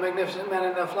built for the Magnificent Men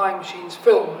in Their Flying Machines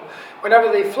film,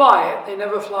 whenever they fly it, they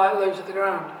never fly it low to the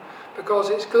ground,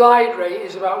 because its glide rate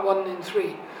is about 1 in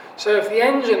 3. So if the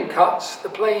engine cuts, the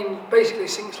plane basically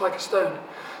sinks like a stone.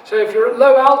 So if you're at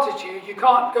low altitude, you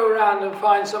can't go around and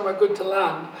find somewhere good to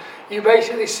land. You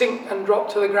basically sink and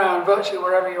drop to the ground virtually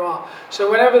wherever you are. So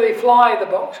whenever they fly the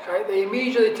box kite, they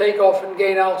immediately take off and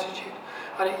gain altitude.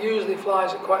 And it usually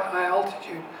flies at quite high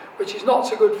altitude, which is not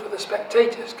so good for the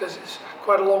spectators because it's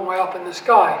quite a long way up in the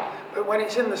sky. But when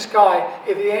it's in the sky,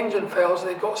 if the engine fails,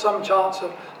 they've got some chance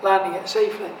of landing it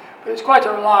safely. But it's quite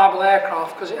a reliable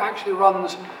aircraft because it actually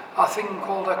runs a thing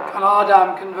called an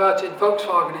Ardam converted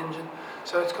Volkswagen engine.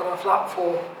 So it's got a flat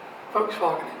 4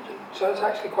 Volkswagen engine. So it's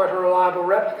actually quite a reliable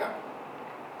replica.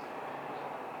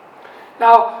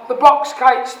 Now, the box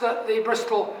kites that the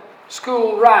Bristol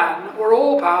school ran were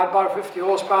all powered by 50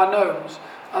 horsepower gnomes.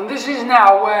 And this is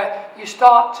now where you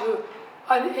start to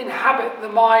inhabit the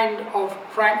mind of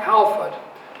Frank Halford.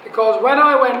 Because when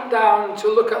I went down to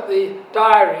look at the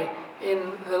diary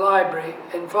in the library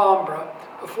in Farnborough,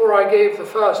 before I gave the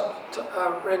first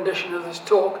rendition of this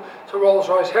talk to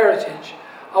Rolls-Royce Heritage,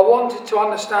 I wanted to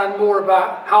understand more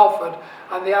about Halford,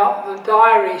 and the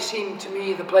diary seemed to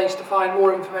me the place to find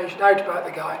more information out about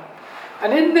the guy.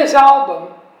 And in this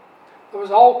album, there was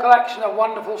a whole collection of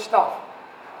wonderful stuff.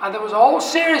 And there was a whole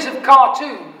series of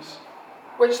cartoons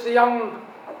which the young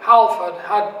Halford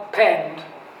had penned,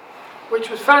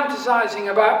 which was fantasizing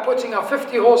about putting a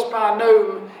 50 horsepower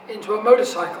gnome into a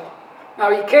motorcycle. Now,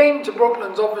 he came to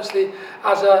Brooklands obviously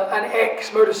as an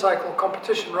ex-motorcycle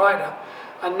competition rider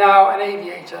and now an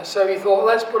aviator. So he thought,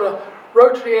 let's put a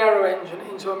rotary aero engine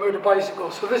into a motor bicycle.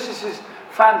 So this is his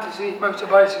fantasy motor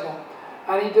bicycle.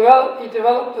 And he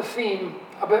developed the theme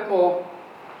a bit more.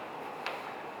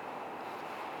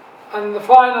 And the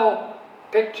final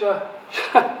picture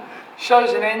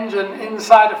shows an engine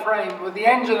inside a frame, with the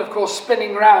engine, of course,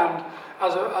 spinning round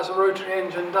as a rotary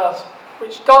engine does,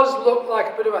 which does look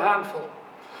like a bit of a handful.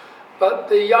 But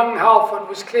the young Halford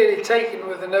was clearly taken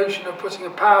with the notion of putting a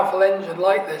powerful engine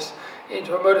like this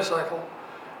into a motorcycle.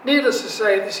 Needless to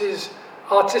say, this is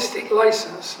artistic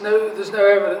license. There's no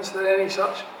evidence that any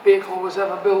such vehicle was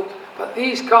ever built. But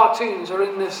these cartoons are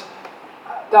in this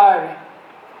diary.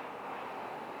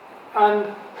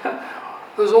 And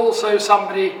there's also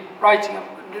somebody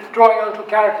drawing a little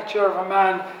caricature of a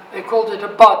man. They called it a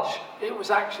budge. It was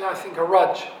actually, I think, a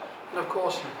rudge. And of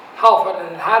course, Halford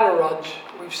had a rudge.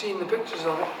 We've seen the pictures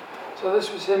of it. So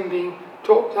this was him being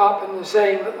talked up and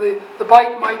saying that the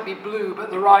bike might be blue,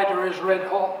 but the rider is red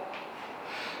hot.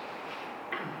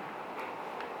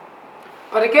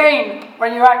 But again,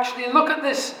 when you actually look at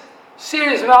this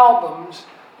series of albums,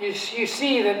 you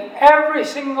see that every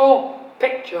single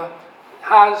picture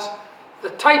has the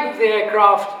type of the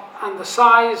aircraft and the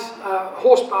size,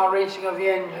 horsepower rating of the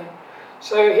engine.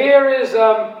 So here is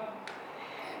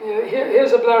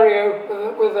here's a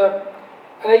Blériot with an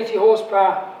 80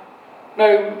 horsepower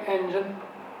gnome engine.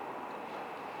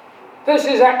 This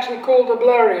is actually called a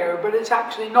Blériot, but it's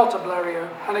actually not a Blériot.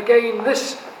 And again,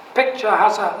 this picture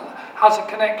has a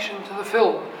connection to the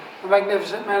film, The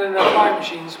Magnificent Men in Their Flying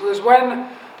Machines, because when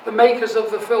the makers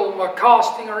of the film were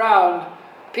casting around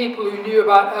people who knew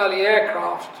about early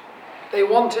aircraft, they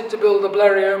wanted to build a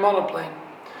Blériot monoplane.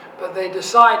 but they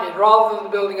decided, rather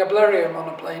than building a Blériot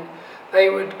monoplane, they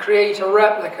would create a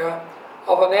replica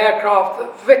of an aircraft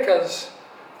that Vickers,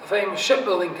 the famous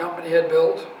shipbuilding company, had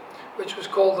built, which was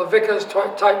called the Vickers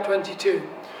Type 22.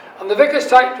 And the Vickers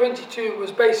Type 22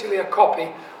 was basically a copy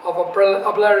of a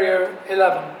Blériot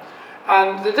 11.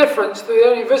 And the difference, the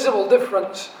only visible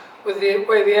difference with the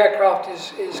way the aircraft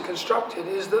is constructed,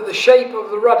 is that the shape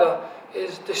of the rudder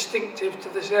is distinctive to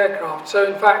this aircraft. So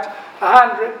in fact, a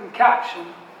handwritten caption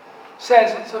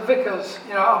says it's a Vickers,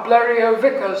 a Blériot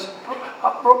Vickers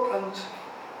up Brooklands,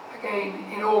 again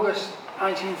in August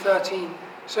 1913.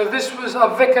 So this was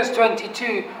a Vickers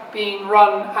 22 being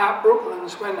run at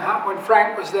Brooklands when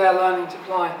Frank was there learning to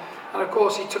fly. And of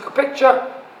course he took a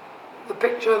picture. The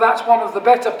picture, that's one of the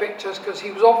better pictures, because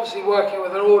he was obviously working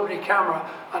with an ordinary camera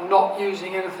and not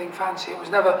using anything fancy. It was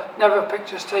never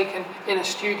pictures taken in a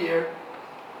studio.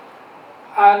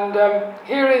 And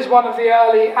here is one of the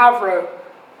early Avro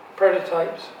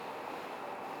prototypes.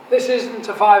 This isn't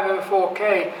a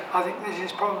 504K. I think this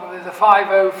is probably the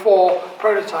 504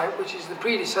 prototype, which is the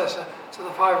predecessor to the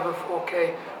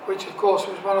 504K, which of course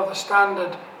was one of the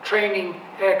standard training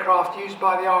aircraft used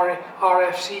by the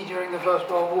RFC during the First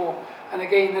World War. And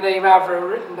again, the name Avro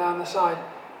written down the side.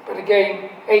 But again,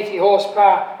 80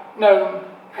 horsepower, gnome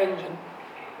engine.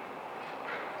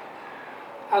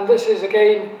 And this is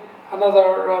again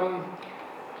another,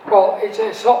 it's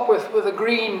a Sopwith with a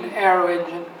green aero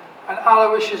engine. And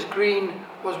Aloysius Green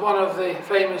was one of the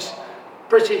famous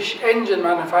British engine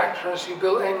manufacturers who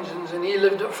built engines, and he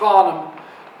lived at Farnham,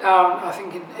 down, I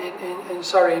think,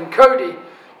 in Cody,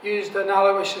 used an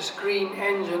Aloysius Green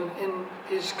engine in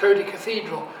his Cody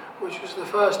Cathedral, which was the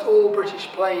first all-British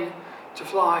plane to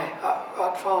fly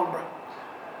at Farnborough.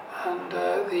 And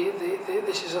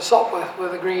this is a Sopwith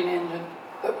with a green engine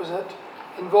that was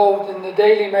involved in the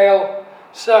Daily Mail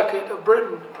Circuit of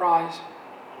Britain prize.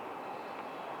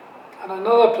 And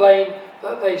another plane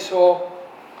that they saw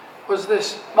was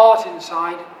this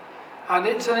Martinsyde, and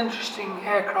it's an interesting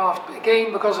aircraft,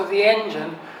 again because of the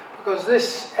engine, because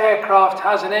this aircraft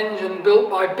has an engine built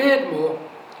by Beardmore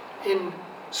in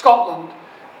Scotland.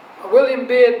 William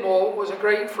Beardmore was a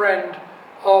great friend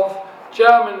of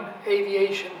German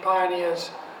aviation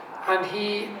pioneers, and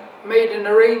he made an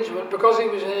arrangement, because he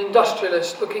was an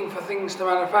industrialist looking for things to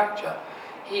manufacture.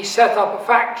 He set up a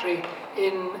factory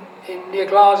near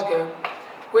Glasgow,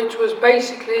 which was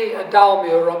basically a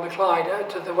Dalmuir on the Clyde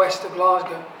to the west of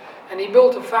Glasgow. And he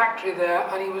built a factory there,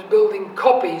 and he was building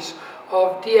copies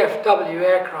of DFW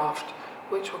aircraft,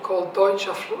 which were called Deutsche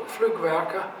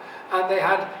Flugwerke, and they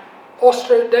had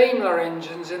Austro-Daimler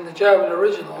engines in the German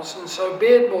originals, and so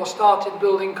Beardmore started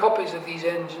building copies of these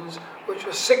engines, which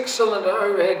were 6-cylinder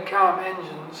overhead cam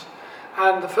engines,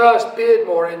 and the first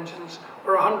Beardmore engines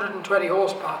were 120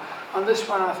 horsepower, and this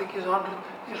one I think is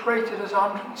rated as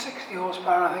 160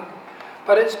 horsepower, I think.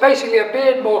 But it's basically a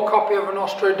Beardmore copy of an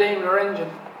Austro-Daimler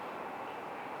engine.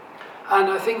 And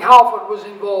I think Halford was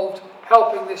involved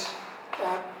helping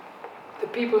the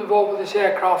people involved with this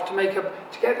aircraft to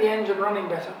get the engine running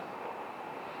better.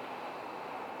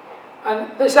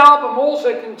 And this album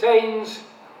also contains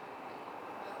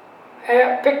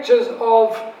pictures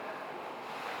of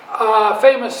a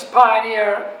famous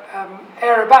pioneer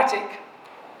aerobatic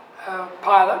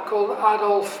pilot called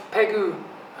Adolphe Pégu.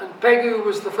 And Pégu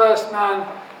was the first man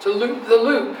to loop the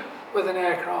loop with an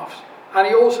aircraft. And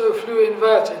he also flew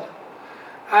inverted.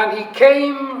 And he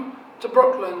came to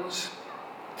Brooklands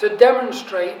to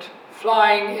demonstrate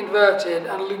flying inverted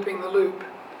and looping the loop.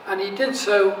 And he did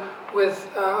so with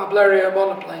a Blériot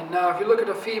monoplane. Now, if you look at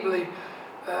a feebly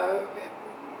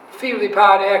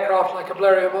powered aircraft like a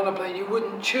Blériot monoplane, you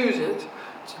wouldn't choose it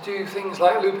to do things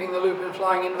like looping the loop and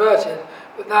flying inverted,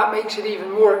 but that makes it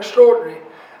even more extraordinary.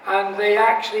 And they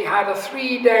actually had a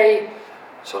 3-day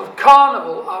sort of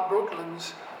carnival at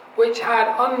Brooklands, which had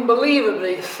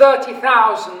unbelievably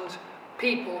 30,000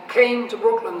 people came to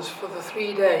Brooklands for the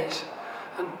 3 days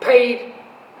and paid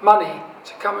money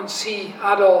to come and see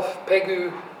Adolphe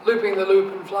Pégu looping the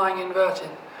loop and flying inverted.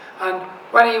 And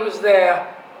when he was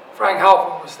there, Frank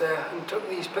Halford was there and took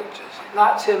these pictures. And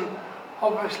that's him,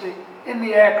 obviously, in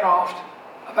the aircraft,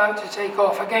 about to take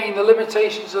off. Again, the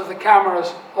limitations of the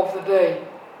cameras of the day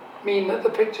mean that the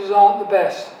pictures aren't the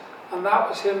best. And that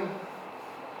was him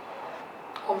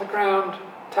on the ground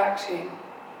taxiing.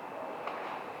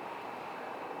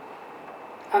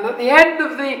 And at the end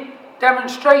of the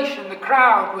demonstration, the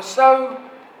crowd was so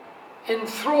in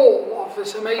thrall of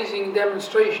this amazing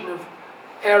demonstration of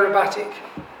aerobatic.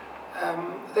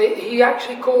 He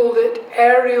actually called it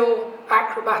aerial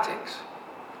acrobatics.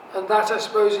 And that, I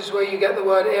suppose, is where you get the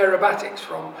word aerobatics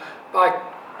from, by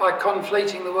by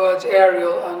conflating the words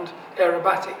aerial and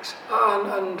aerobatics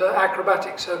and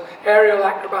acrobatics. So aerial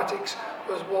acrobatics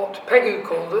was what Pegu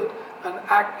called it, and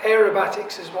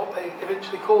aerobatics is what they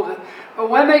eventually called it. But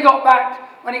when he got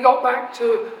back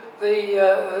to the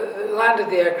landed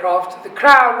the aircraft, the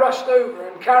crowd rushed over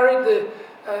and carried the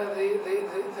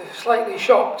slightly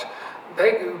shocked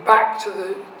Pegu back to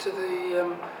the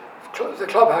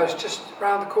clubhouse just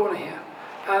round the corner here,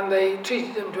 and they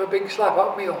treated him to a big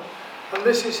slap-up meal. And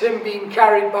this is him being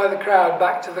carried by the crowd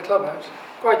back to the clubhouse.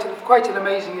 Quite an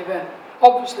amazing event.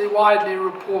 Obviously widely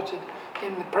reported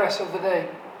in the press of the day.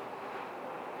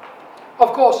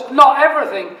 Of course, not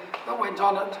everything that went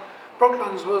on at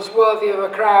Brooklands was worthy of a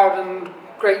crowd and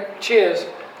great cheers,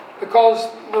 because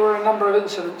there were a number of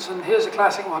incidents, and here's a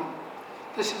classic one.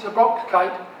 This is a Brock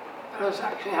kite that has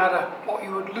actually had what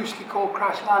you would loosely call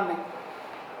crash landing.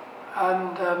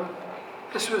 And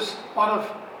this was one of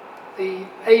the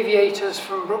aviators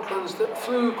from Brooklands that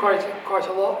flew quite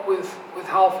a lot with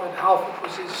Halford. Halford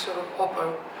was his sort of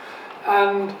oppo.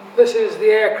 And this is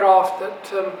the aircraft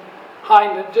that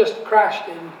Hind had just crashed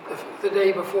in the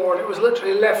day before, and it was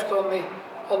literally left on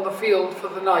the field for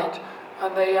the night,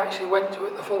 and they actually went to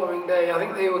it the following day. I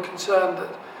think they were concerned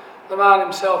that the man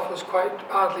himself was quite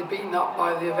badly beaten up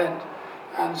by the event,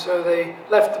 and so they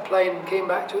left the plane and came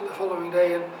back to it the following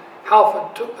day, and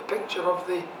Halford took the picture of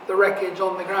the wreckage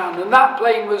on the ground, and that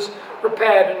plane was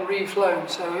repaired and reflown,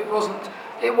 so it wasn't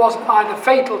either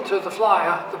fatal to the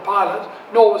flyer, the pilot,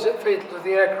 nor was it fatal to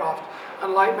the aircraft.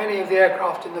 Unlike many of the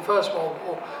aircraft in the First World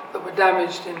War that were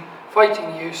damaged in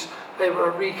fighting use, they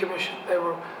were recommissioned, they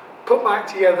were put back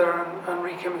together and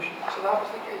recommissioned. So that was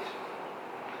the case.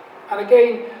 And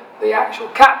again, the actual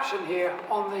caption here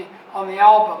on the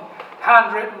album,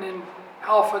 handwritten in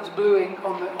Halford's bluing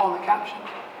on the caption,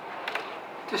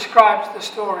 describes the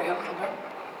story a little bit.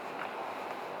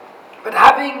 But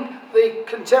having the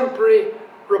contemporary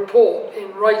report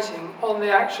in writing on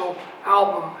the actual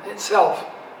album itself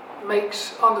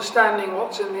makes understanding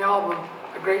what's in the album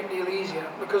a great deal easier,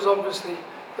 because obviously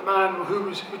the man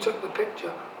who took the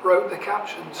picture wrote the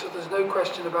caption, so there's no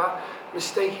question about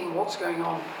mistaking what's going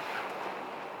on.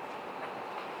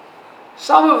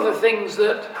 Some of the things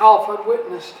that Halford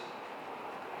witnessed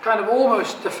kind of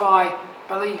almost defy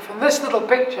belief. And this little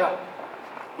picture,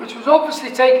 which was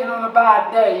obviously taken on a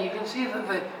bad day, you can see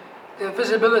that the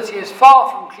visibility is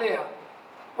far from clear.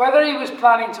 Whether he was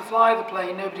planning to fly the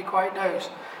plane, nobody quite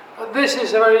knows. But this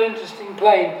is a very interesting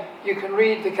plane. You can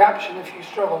read the caption if you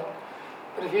struggle.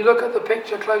 But if you look at the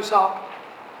picture close up,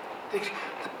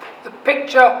 the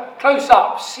picture close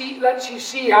up lets you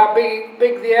see how big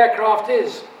the aircraft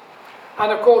is.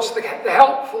 And of course, the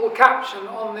helpful caption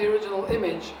on the original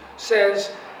image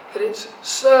says that it's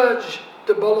Serge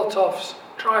de Bolotov's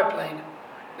triplane.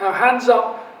 Now, hands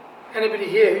up, anybody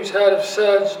here who's heard of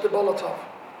Serge de Bolotov?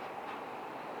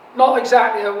 Not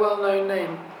exactly a well-known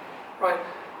name, right?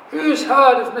 Who's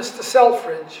heard of Mr.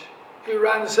 Selfridge, who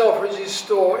ran Selfridge's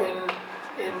store in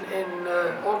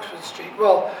Oxford Street?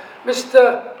 Well,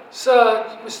 Mr.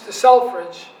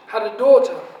 Selfridge had a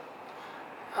daughter,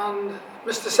 and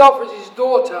Mr. Selfridge's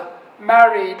daughter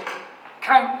married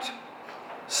Count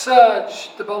Serge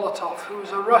de Bolotov, who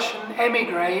was a Russian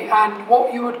emigre and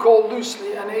what you would call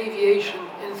loosely an aviation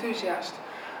enthusiast.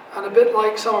 And a bit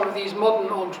like some of these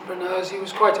modern entrepreneurs, he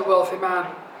was quite a wealthy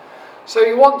man. So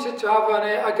he wanted to have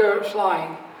a go at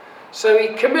flying. So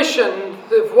he commissioned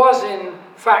the Voisin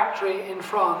factory in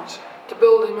France to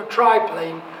build him a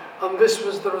triplane, and this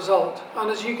was the result. And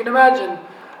as you can imagine,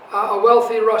 a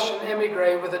wealthy Russian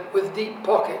emigre with deep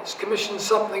pockets commissioned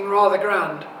something rather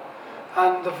grand.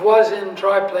 And the Voisin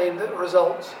triplane that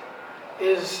results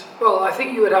is, well, I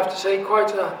think you would have to say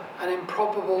quite an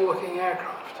improbable looking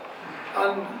aircraft.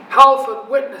 And Halford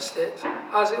witnessed it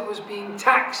as it was being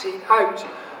taxied out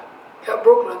at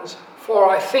Brooklands for,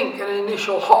 I think, an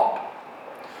initial hop.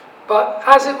 But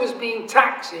as it was being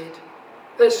taxied,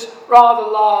 this rather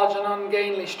large and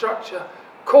ungainly structure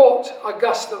caught a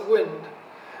gust of wind,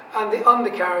 and the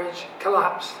undercarriage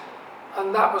collapsed,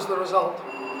 and that was the result.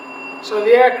 So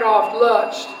the aircraft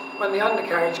lurched when the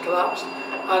undercarriage collapsed,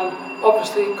 and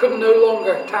obviously could no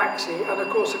longer taxi, and of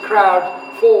course a crowd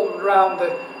formed around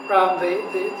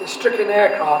the stricken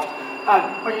aircraft.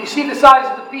 And when you see the size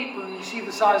of the people and you see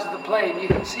the size of the plane, you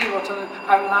can see what an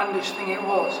outlandish thing it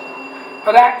was.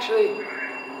 But actually,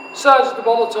 Serge de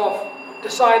Bolotov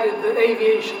decided that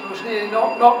aviation was nearly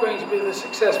not going to be the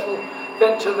successful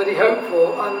venture that he hoped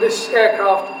for, and this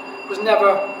aircraft was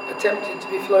never attempted to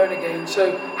be flown again.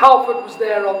 So Halford was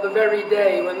there on the very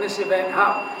day when this event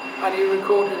happened, and he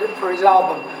recorded it for his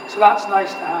album. So that's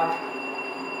nice to have.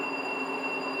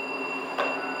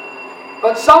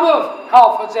 But some of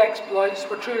Halford's exploits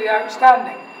were truly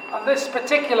outstanding, and this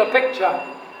particular picture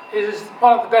is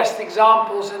one of the best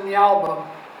examples in the album.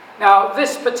 Now,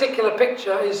 this particular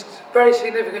picture is very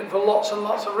significant for lots and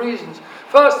lots of reasons.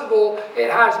 First of all,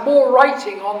 it has more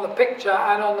writing on the picture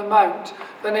and on the mount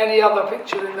than any other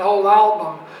picture in the whole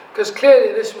album, because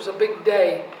clearly this was a big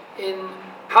day in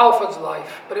Halford's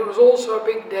life, but it was also a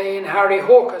big day in Harry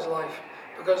Hawker's life,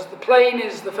 because the plane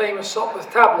is the famous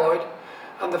Sopwith tabloid,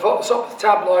 and the Sopwith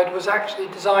tabloid was actually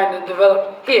designed and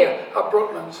developed here at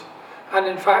Brooklands. And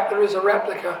in fact, there is a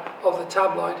replica of the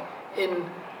tabloid in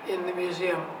the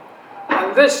museum.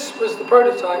 And this was the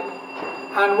prototype.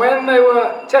 And when they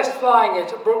were test flying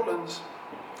it at Brooklands,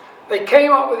 they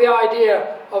came up with the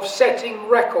idea of setting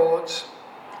records,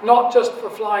 not just for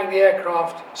flying the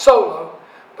aircraft solo,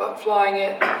 but flying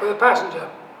it with a passenger.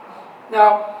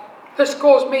 Now, this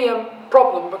caused me a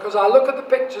problem because I look at the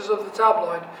pictures of the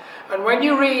tabloid, and when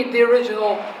you read the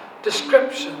original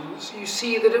descriptions, you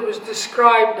see that it was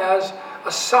described as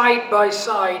a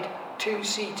side-by-side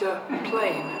two-seater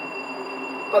plane.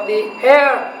 But the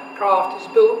aircraft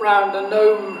is built around a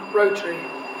Gnome rotary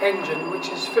engine, which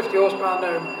is 50 horsepower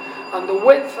Gnome, and the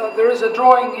width, there is a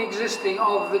drawing existing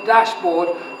of the dashboard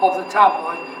of the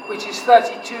tabloid, which is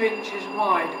 32 inches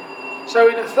wide. So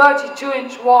in a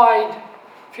 32-inch wide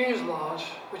fuselage,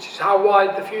 which is how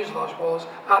wide the fuselage was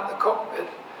at the cockpit,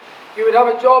 you would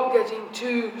have a job getting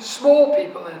two small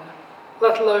people in,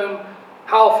 let alone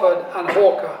Halford and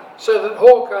Hawker, so that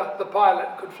Hawker, the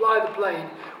pilot, could fly the plane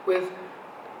with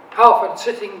Halford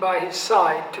sitting by his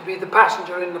side to be the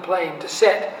passenger in the plane, to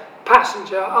set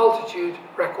passenger altitude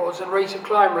records and rate of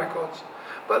climb records.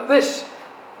 But this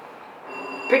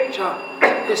picture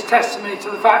is testimony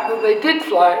to the fact that they did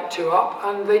fly it two up,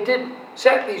 and they did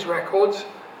set these records,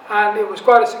 and it was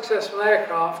quite a successful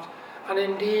aircraft. And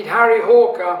indeed, Harry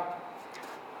Hawker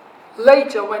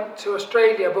later went to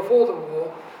Australia before the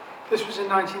war. This was in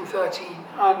 1913,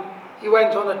 and he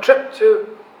went on a trip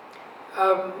to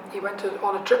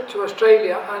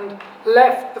Australia and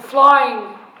left the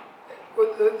flying,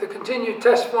 with the continued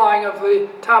test flying of the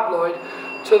tabloid,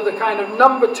 to the kind of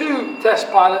number 2 test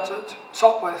pilot at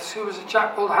Sopwith, who was a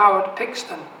chap called Howard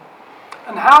Pixton.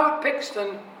 And Howard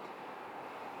Pixton,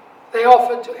 they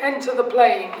offered to enter the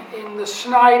plane in the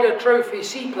Schneider Trophy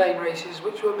seaplane races,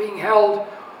 which were being held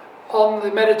on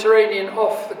the Mediterranean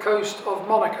off the coast of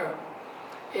Monaco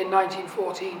in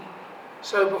 1914.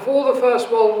 So before the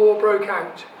First World War broke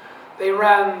out, they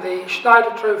ran the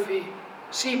Schneider Trophy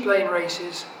seaplane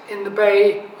races in the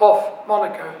bay off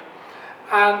Monaco.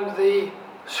 And the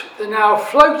now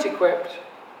float-equipped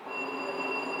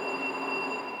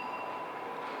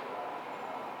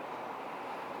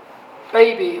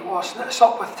Baby, or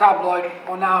Sopwith tabloid,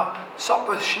 or now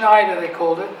Sopwith Schneider they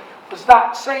called it, was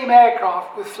that same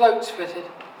aircraft with floats fitted.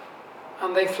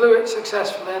 And they flew it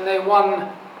successfully, and they won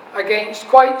against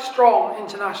quite strong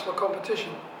international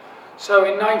competition. So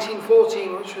in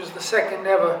 1914, which was the second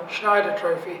ever Schneider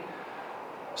Trophy,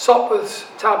 Sopwith's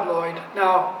tabloid,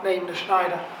 now named the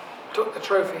Schneider, took the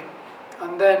trophy.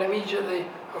 And then immediately,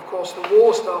 of course, the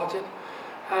war started,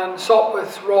 and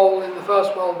Sopwith's role in the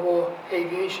First World War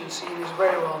aviation scene is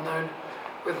very well known,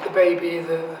 with the Baby,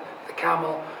 the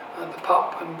Camel, and the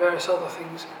Pup, and various other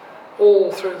things. All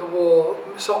through the war,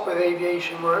 Sopwith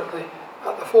Aviation were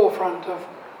at the forefront of,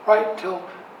 right till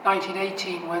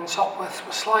 1918, when Sopwith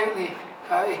was slightly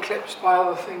eclipsed by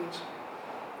other things.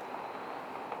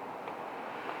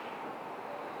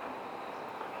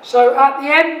 So at the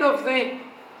end of the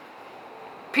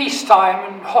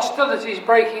peacetime and hostilities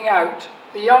breaking out,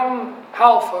 the young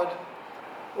Halford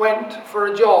went for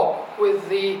a job with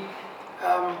the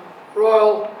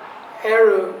Royal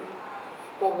Aero,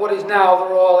 or what is now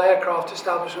the Royal Aircraft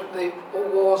Establishment,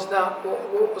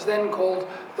 what was then called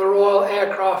the Royal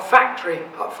Aircraft Factory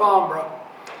at Farnborough.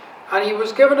 And he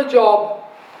was given a job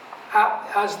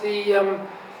as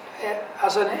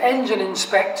an engine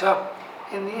inspector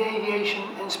in the Aviation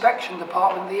Inspection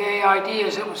Department, the AID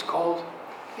as it was called,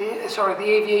 the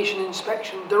Aviation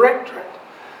Inspection Directorate.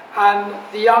 And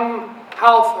the young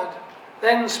Halford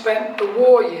then spent the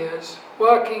war years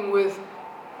working with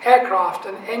aircraft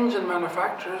and engine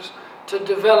manufacturers to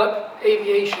develop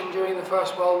aviation during the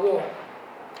First World War.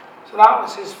 So that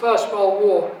was his First World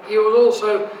War. He was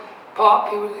also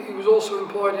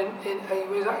employed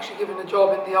he was actually given a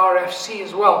job in the RFC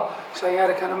as well, so he had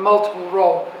a kind of multiple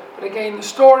role. But again, the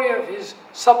story of his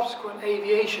subsequent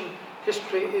aviation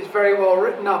history is very well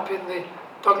written up in the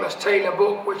Douglas Taylor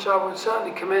book, which I would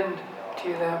certainly commend to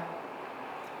you there.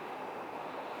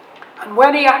 And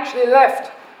when he actually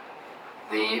left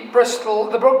the Bristol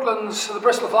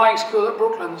Flying School at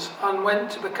Brooklands and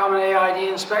went to become an AID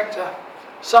inspector,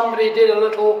 somebody did a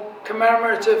little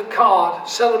commemorative card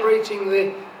celebrating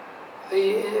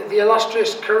the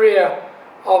illustrious career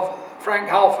of Frank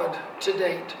Halford to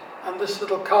date. And this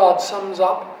little card sums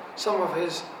up some of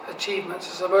his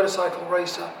achievements as a motorcycle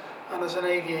racer and as an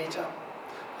aviator.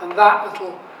 And that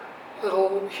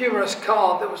little humorous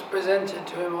card that was presented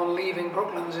to him on leaving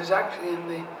Brooklands is actually in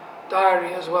the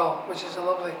diary as well, which is a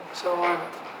lovely survivor.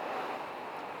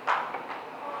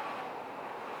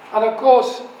 And of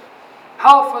course,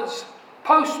 Halford's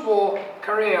post-war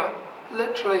career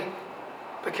literally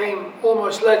became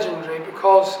almost legendary,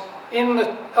 because in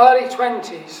the early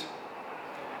 20s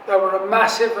there was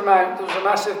a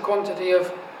massive quantity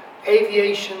of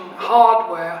aviation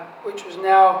hardware which was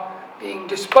now being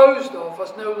disposed of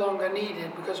as no longer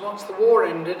needed, because once the war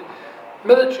ended,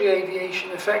 military aviation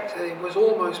effectively was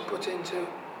almost put into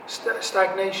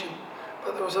stagnation.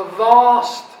 But there was a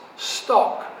vast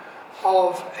stock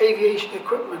of aviation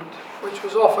equipment which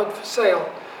was offered for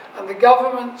sale, and the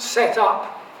government set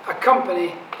up a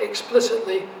company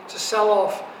explicitly to sell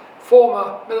off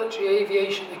former military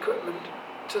aviation equipment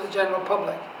to the general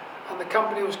public, and the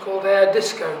company was called Air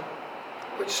Disco,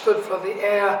 which stood for the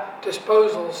Air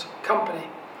Disposals Company.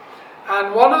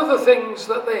 And one of the things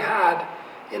that they had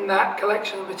in that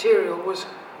collection of material was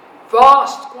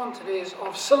vast quantities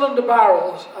of cylinder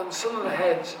barrels and cylinder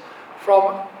heads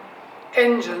from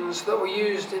engines that were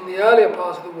used in the earlier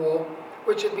part of the war,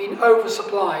 which had been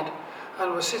oversupplied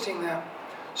and were sitting there.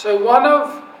 So one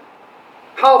of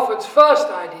Halford's first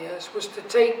ideas was to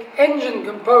take engine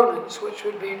components which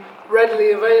would be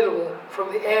readily available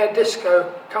from the Air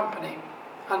Disco Company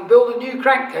and build a new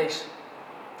crankcase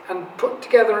and put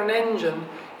together an engine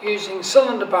using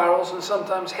cylinder barrels and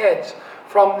sometimes heads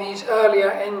from these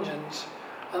earlier engines.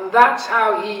 And that's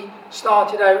how he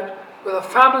started out with a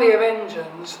family of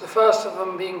engines, the first of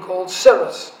them being called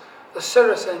Cirrus, the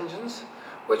Cirrus engines,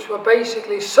 which were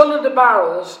basically cylinder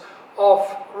barrels of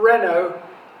Renault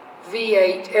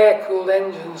V8 air-cooled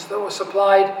engines that were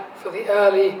supplied for the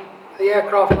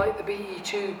aircraft like the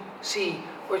BE-2C,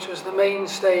 which was the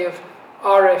mainstay of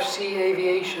RFC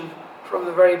aviation from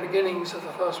the very beginnings of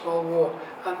the First World War.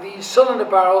 And these cylinder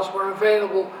barrels were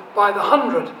available by the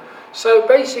hundred. So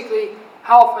basically,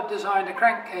 Halford designed a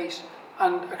crankcase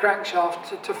and a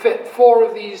crankshaft to fit 4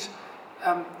 of these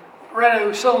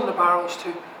Renault cylinder barrels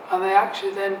to, and they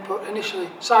actually then put initially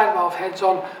side valve heads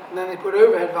on, and then they put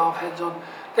overhead valve heads on.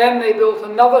 Then they built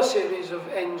another series of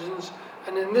engines,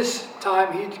 and in this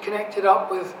time he'd connected up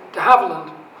with de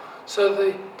Havilland. So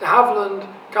the de Havilland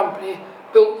company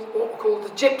built what were called the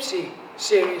Gypsy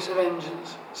series of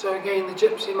engines. So again, the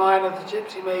Gypsy Minor, the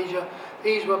Gypsy Major,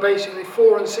 these were basically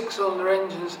 4 and 6 cylinder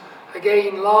engines,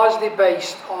 again largely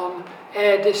based on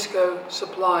Air Disco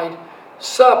supplied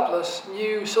surplus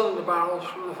new cylinder barrels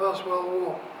from the First World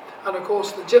War. And of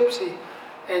course the Gypsy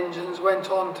engines went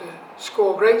on to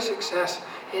score great success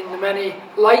in the many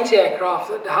light aircraft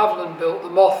that de Havilland built, the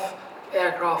Moth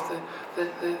aircraft, the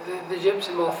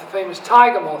Gypsy Moth, the famous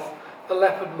Tiger Moth, the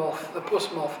Leopard Moth, the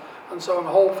Puss Moth, and so on, a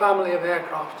whole family of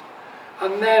aircraft.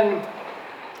 And then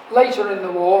later in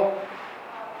the war,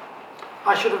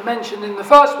 I should have mentioned in the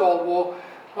First World War,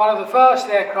 one of the first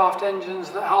aircraft engines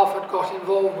that Halford got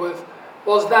involved with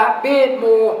was that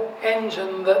Beardmore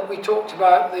engine that we talked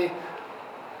about, the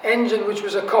engine which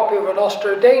was a copy of an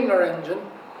Austro-Daimler engine.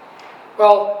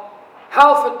 Well,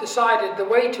 Halford decided the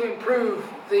way to improve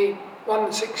the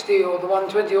 160 or the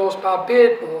 120 horsepower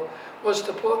Beardmore was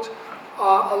to put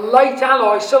a light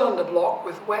alloy cylinder block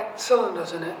with wet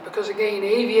cylinders in it, because again,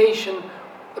 aviation,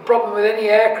 the problem with any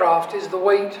aircraft is the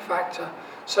weight factor.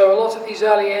 So a lot of these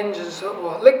early engines that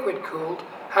were liquid cooled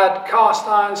had cast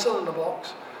iron cylinder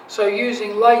blocks. So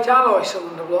using light alloy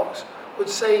cylinder blocks would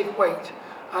save weight.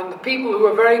 And the people who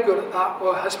were very good at that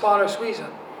were Hispano-Suiza.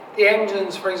 The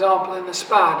engines, for example, in the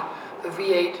SPAD, the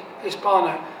V8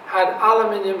 Hispano, had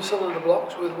aluminium cylinder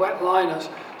blocks with wet liners.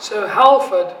 So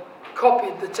Halford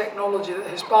copied the technology that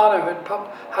Hispano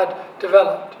had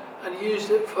developed and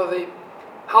used it for the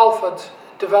Halford's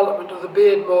development of the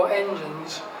Beardmore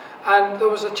engines. And there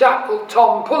was a chap called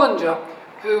Tom Pullinger,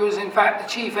 who was in fact the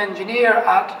chief engineer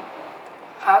at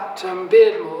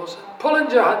Beardmore's.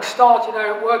 Pullinger had started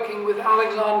out working with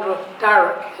Alexandre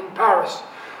Darracq in Paris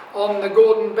on the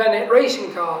Gordon Bennett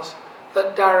racing cars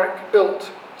that Darracq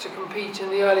built to compete in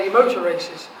the early motor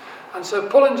races. And so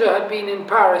Pullinger had been in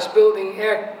Paris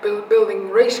building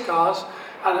race cars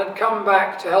and had come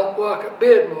back to help work at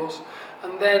Beardmore's,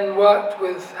 and then worked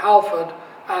with Halford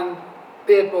and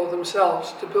Beardmore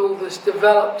themselves to build this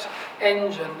developed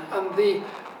engine. And the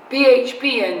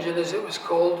BHP engine, as it was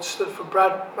called, stood for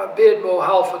Beardmore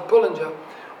Halford Pullinger,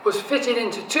 was fitted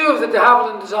into two of the de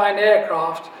Havilland designed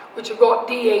aircraft, which have got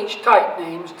DH type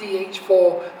names,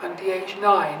 DH4 and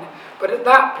DH9, but at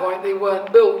that point they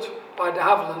weren't built by de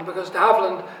Havilland because de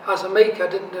Havilland as a maker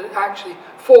didn't actually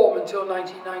form until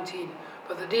 1919,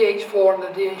 but the DH4 and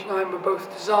the DH9 were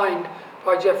both designed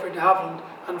by Geoffrey de Havilland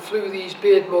and flew these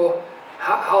Beardmore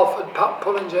Halford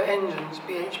Pullinger engines,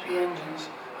 BHP engines.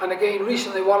 And again,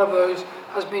 recently one of those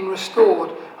has been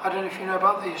restored. I don't know if you know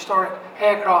about the historic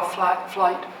aircraft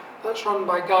flight that's run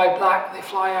by Guy Black. They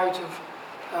fly out of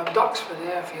Duxford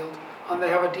Airfield, and they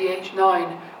have a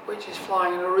DH9 which is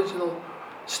flying an original,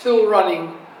 still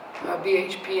running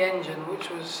BHP engine,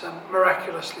 which was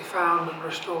miraculously found and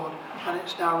restored, and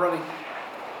it's now running.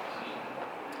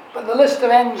 But the list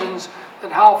of engines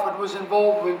that Halford was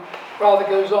involved with rather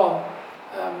goes on.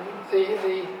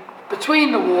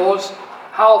 Between the wars,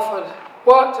 Halford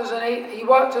worked as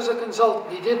a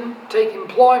consultant. He didn't take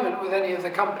employment with any of the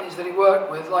companies that he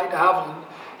worked with, like de Havilland.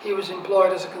 He was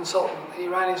employed as a consultant. He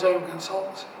ran his own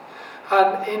consultancy.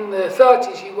 And in the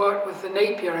 30s, he worked with the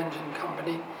Napier Engine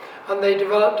Company, and they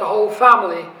developed a whole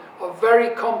family of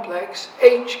very complex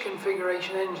H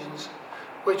configuration engines,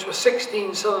 which were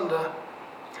 16-cylinder,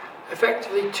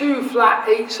 effectively two flat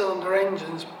 8-cylinder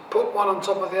engines put one on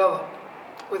top of the other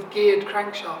with geared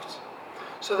crankshafts.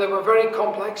 So they were very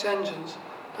complex engines,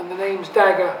 and the names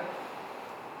Dagger,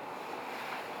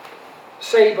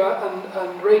 Sabre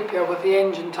and Rapier were the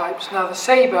engine types. Now the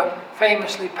Sabre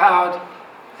famously powered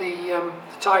the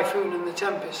Typhoon and the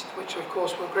Tempest, which of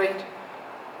course were great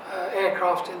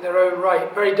aircraft in their own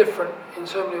right, very different in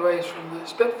so many ways from the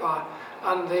Spitfire.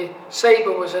 And the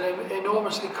Sabre was an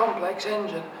enormously complex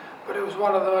engine, but it was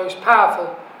one of the most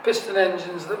powerful piston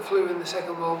engines that flew in the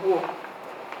Second World War.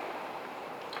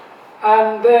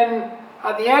 And then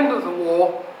at the end of the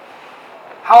war,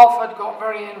 Halford got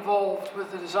very involved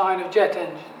with the design of jet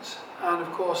engines. And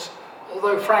of course,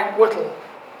 although Frank Whittle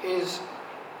is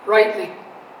rightly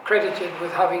credited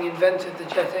with having invented the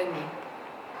jet engine,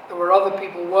 there were other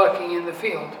people working in the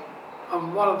field.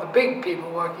 And one of the big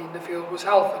people working in the field was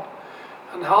Halford.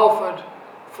 And Halford,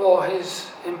 for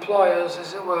his employers,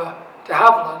 as it were, de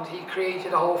Havilland, he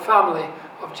created a whole family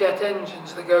of jet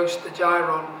engines, the Ghost, the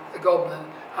Gyron, the Goblin,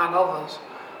 and others,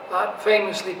 that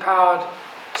famously powered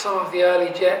some of the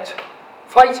early jet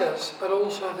fighters, but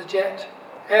also the jet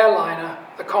airliner,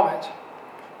 the Comet,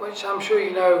 which I'm sure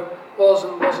you know was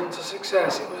and wasn't a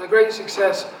success. It was a great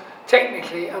success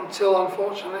technically until,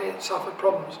 unfortunately, it suffered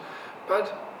problems. But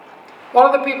one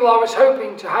of the people I was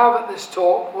hoping to have at this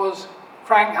talk was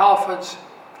Frank Halford's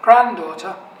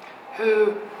granddaughter,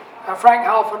 who Frank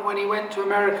Halford, when he went to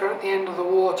America at the end of the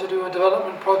war to do a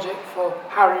development project for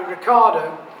Harry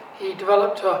Ricardo, he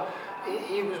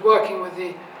was working with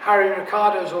the Harry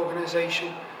Ricardo's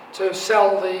organization to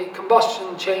sell the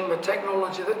combustion chamber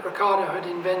technology that Ricardo had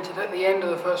invented at the end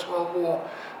of the First World War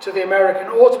to the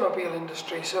American automobile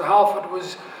industry. So Halford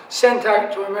was sent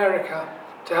out to America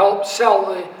to help sell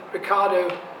the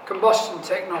Ricardo combustion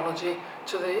technology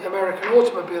to the American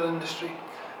automobile industry.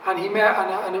 And he met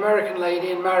an American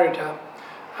lady and married her,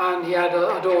 and he had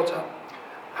a daughter.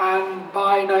 And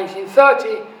by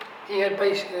 1930, he had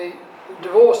basically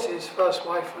divorced his first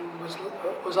wife and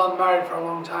was unmarried for a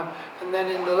long time. And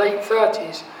then in the late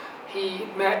 30s, he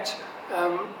met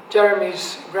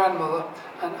Jeremy's grandmother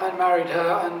and married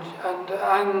her. And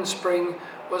Anne Spring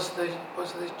was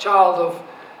the child of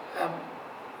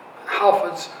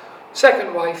Halford's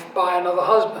second wife by another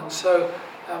husband. So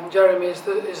Jeremy is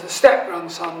the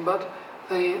step-grandson, but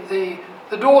the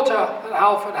daughter that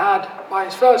Halford had by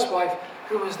his first wife,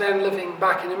 who was then living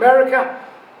back in America,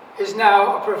 is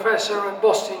now a professor at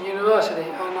Boston University.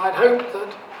 And I'd hoped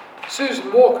that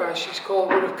Susan Walker, as she's called,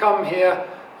 would have come here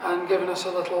and given us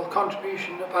a little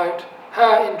contribution about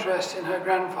her interest in her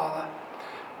grandfather.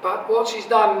 But what she's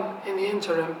done in the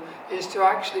interim is to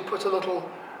actually put a little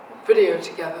video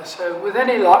together. So with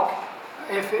any luck,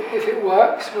 if it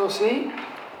works, we'll see.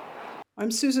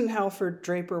 I'm Susan Halford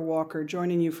Draper Walker,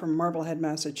 joining you from Marblehead,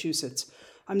 Massachusetts.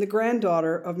 I'm the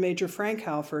granddaughter of Major Frank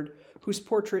Halford, whose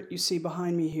portrait you see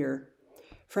behind me here.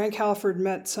 Frank Halford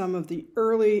met some of the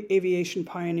early aviation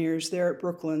pioneers there at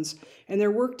Brooklands, and their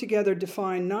work together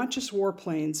defined not just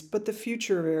warplanes, but the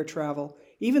future of air travel,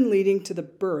 even leading to the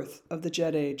birth of the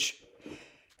jet age.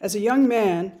 As a young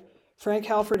man, Frank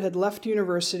Halford had left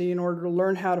university in order to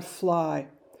learn how to fly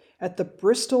at the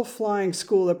Bristol Flying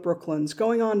School at Brooklands,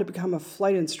 going on to become a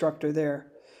flight instructor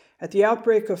there. At the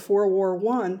outbreak of World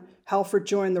War I, Halford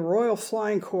joined the Royal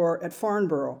Flying Corps at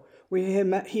Farnborough,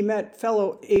 where he met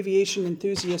fellow aviation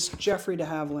enthusiast Geoffrey de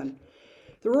Havilland.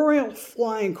 The Royal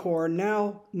Flying Corps,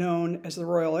 now known as the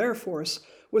Royal Air Force,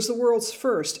 was the world's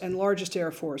first and largest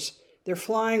air force. Their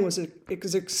flying was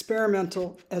as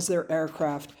experimental as their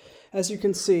aircraft. As you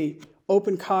can see,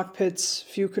 open cockpits,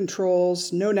 few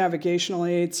controls, no navigational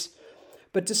aids.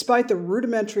 But despite the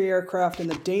rudimentary aircraft and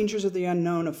the dangers of the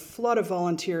unknown, a flood of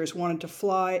volunteers wanted to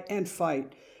fly and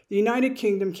fight. The United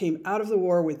Kingdom came out of the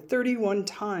war with 31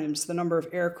 times the number of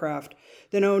aircraft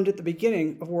than owned at the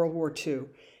beginning of World War II,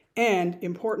 and,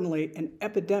 importantly, an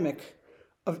epidemic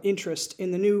of interest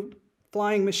in the new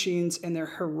flying machines and their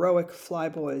heroic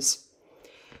flyboys.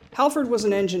 Halford was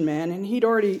an engine man, and he'd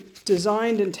already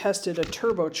designed and tested a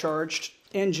turbocharged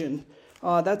engine.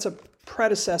 That's a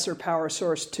predecessor power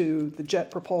source to the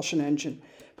jet propulsion engine,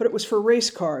 but it was for race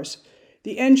cars.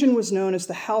 The engine was known as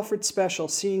the Halford Special,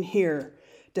 seen here.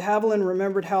 De Havilland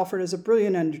remembered Halford as a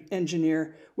brilliant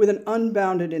engineer with an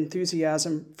unbounded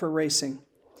enthusiasm for racing.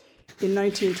 In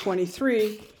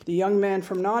 1923, the young man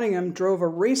from Nottingham drove a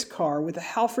race car with a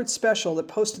Halford Special that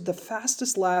posted the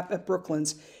fastest lap at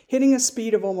Brooklands, hitting a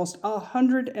speed of almost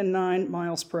 109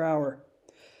 miles per hour.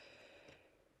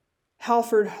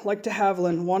 Halford, like de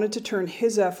Havilland, wanted to turn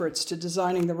his efforts to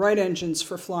designing the right engines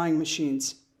for flying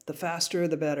machines. The faster,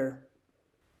 the better.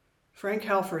 Frank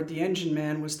Halford, the engine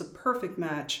man, was the perfect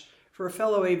match for a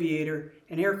fellow aviator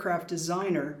and aircraft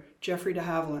designer, Geoffrey de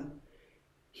Havilland.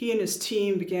 He and his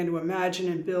team began to imagine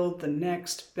and build the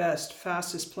next best,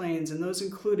 fastest planes, and those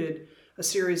included a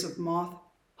series of Moth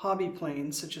hobby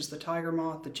planes, such as the Tiger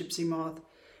Moth, the Gypsy Moth,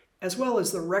 as well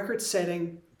as the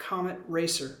record-setting Comet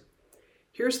Racer.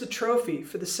 Here's the trophy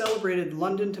for the celebrated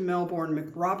London to Melbourne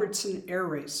McRobertson Air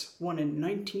Race, won in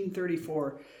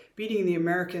 1934, beating the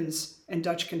Americans and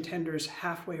Dutch contenders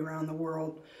halfway around the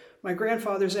world. My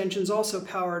grandfather's engines also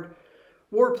powered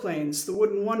warplanes, the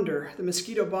Wooden Wonder, the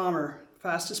Mosquito Bomber,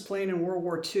 fastest plane in World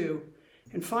War II.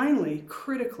 And finally,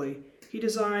 critically, he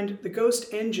designed the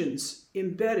Ghost engines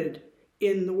embedded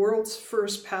in the world's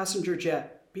first passenger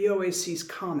jet, BOAC's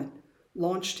Comet,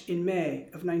 launched in May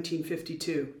of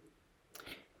 1952.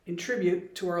 In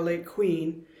tribute to our late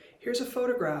Queen, here's a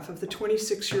photograph of the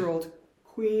 26-year-old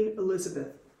Queen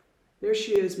Elizabeth. There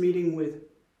she is meeting with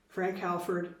Frank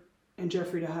Halford and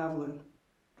Geoffrey de Havilland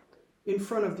in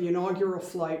front of the inaugural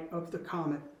flight of the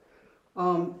Comet.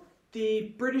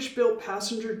 The British-built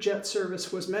passenger jet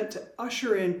service was meant to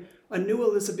usher in a new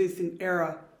Elizabethan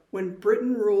era when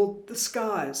Britain ruled the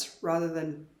skies rather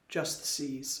than just the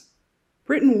seas.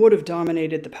 Britain would have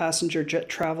dominated the passenger jet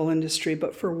travel industry,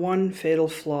 but for one fatal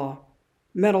flaw: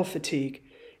 metal fatigue.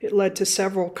 It led to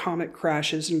several Comet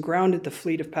crashes and grounded the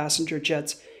fleet of passenger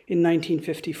jets in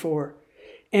 1954.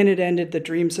 And it ended the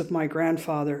dreams of my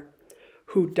grandfather,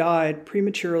 who died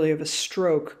prematurely of a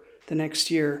stroke the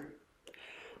next year.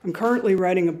 I'm currently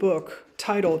writing a book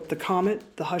titled The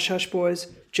Comet, The Hush Hush Boys,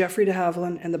 Geoffrey de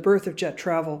Havilland, and the Birth of Jet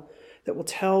Travel that will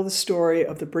tell the story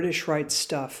of the British right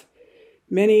stuff,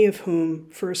 many of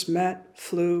whom first met,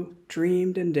 flew,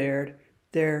 dreamed, and dared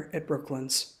there at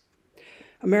Brooklands.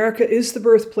 America is the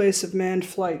birthplace of manned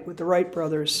flight with the Wright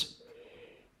brothers.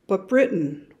 But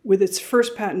Britain, with its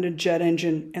first patented jet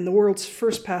engine and the world's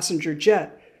first passenger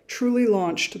jet, truly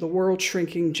launched the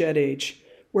world-shrinking jet age,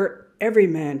 where every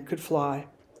man could fly.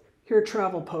 Here are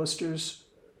travel posters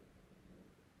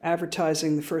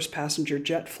advertising the first passenger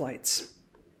jet flights.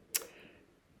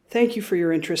 Thank you for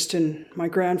your interest in my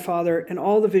grandfather and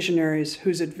all the visionaries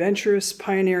whose adventurous,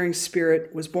 pioneering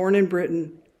spirit was born in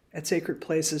Britain at sacred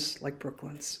places like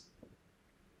Brooklands.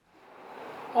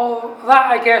 Well, that,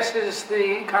 I guess, is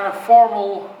the kind of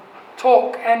formal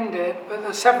talk ended, but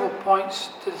there's several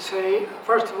points to say.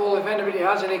 First of all, if anybody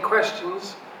has any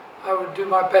questions, I would do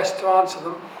my best to answer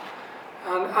them.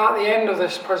 And at the end of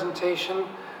this presentation,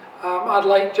 I'd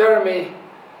like Jeremy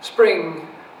Spring,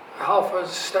 Halford's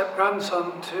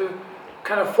step-grandson, to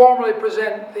kind of formally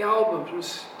present the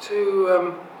albums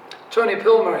to Tony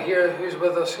Pilmer here, who's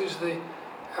with us, who's the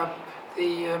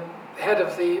head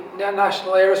of the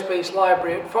National Aerospace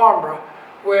Library at Farnborough,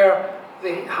 where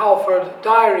the Halford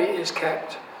diary is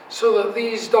kept, so that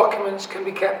these documents can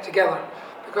be kept together,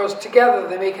 because together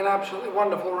they make an absolutely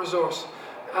wonderful resource.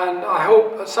 And I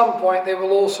hope at some point they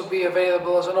will also be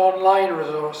available as an online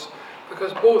resource,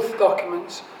 because both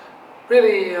documents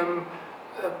really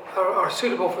are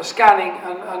suitable for scanning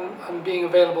and being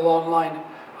available online.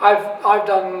 I've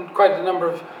done quite a number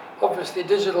of, obviously,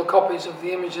 digital copies of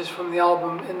the images from the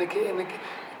album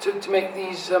to make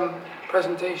these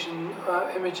presentation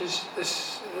images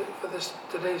for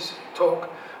today's talk.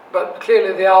 But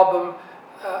clearly the album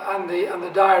and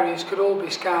the diaries could all be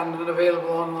scanned and available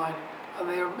online, and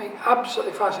they make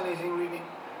absolutely fascinating reading.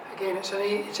 Again,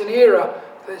 it's an era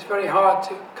it's very hard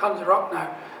to conjure up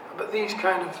now. But these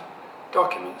kind of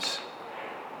documents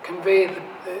convey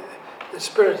the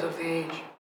spirit of the age.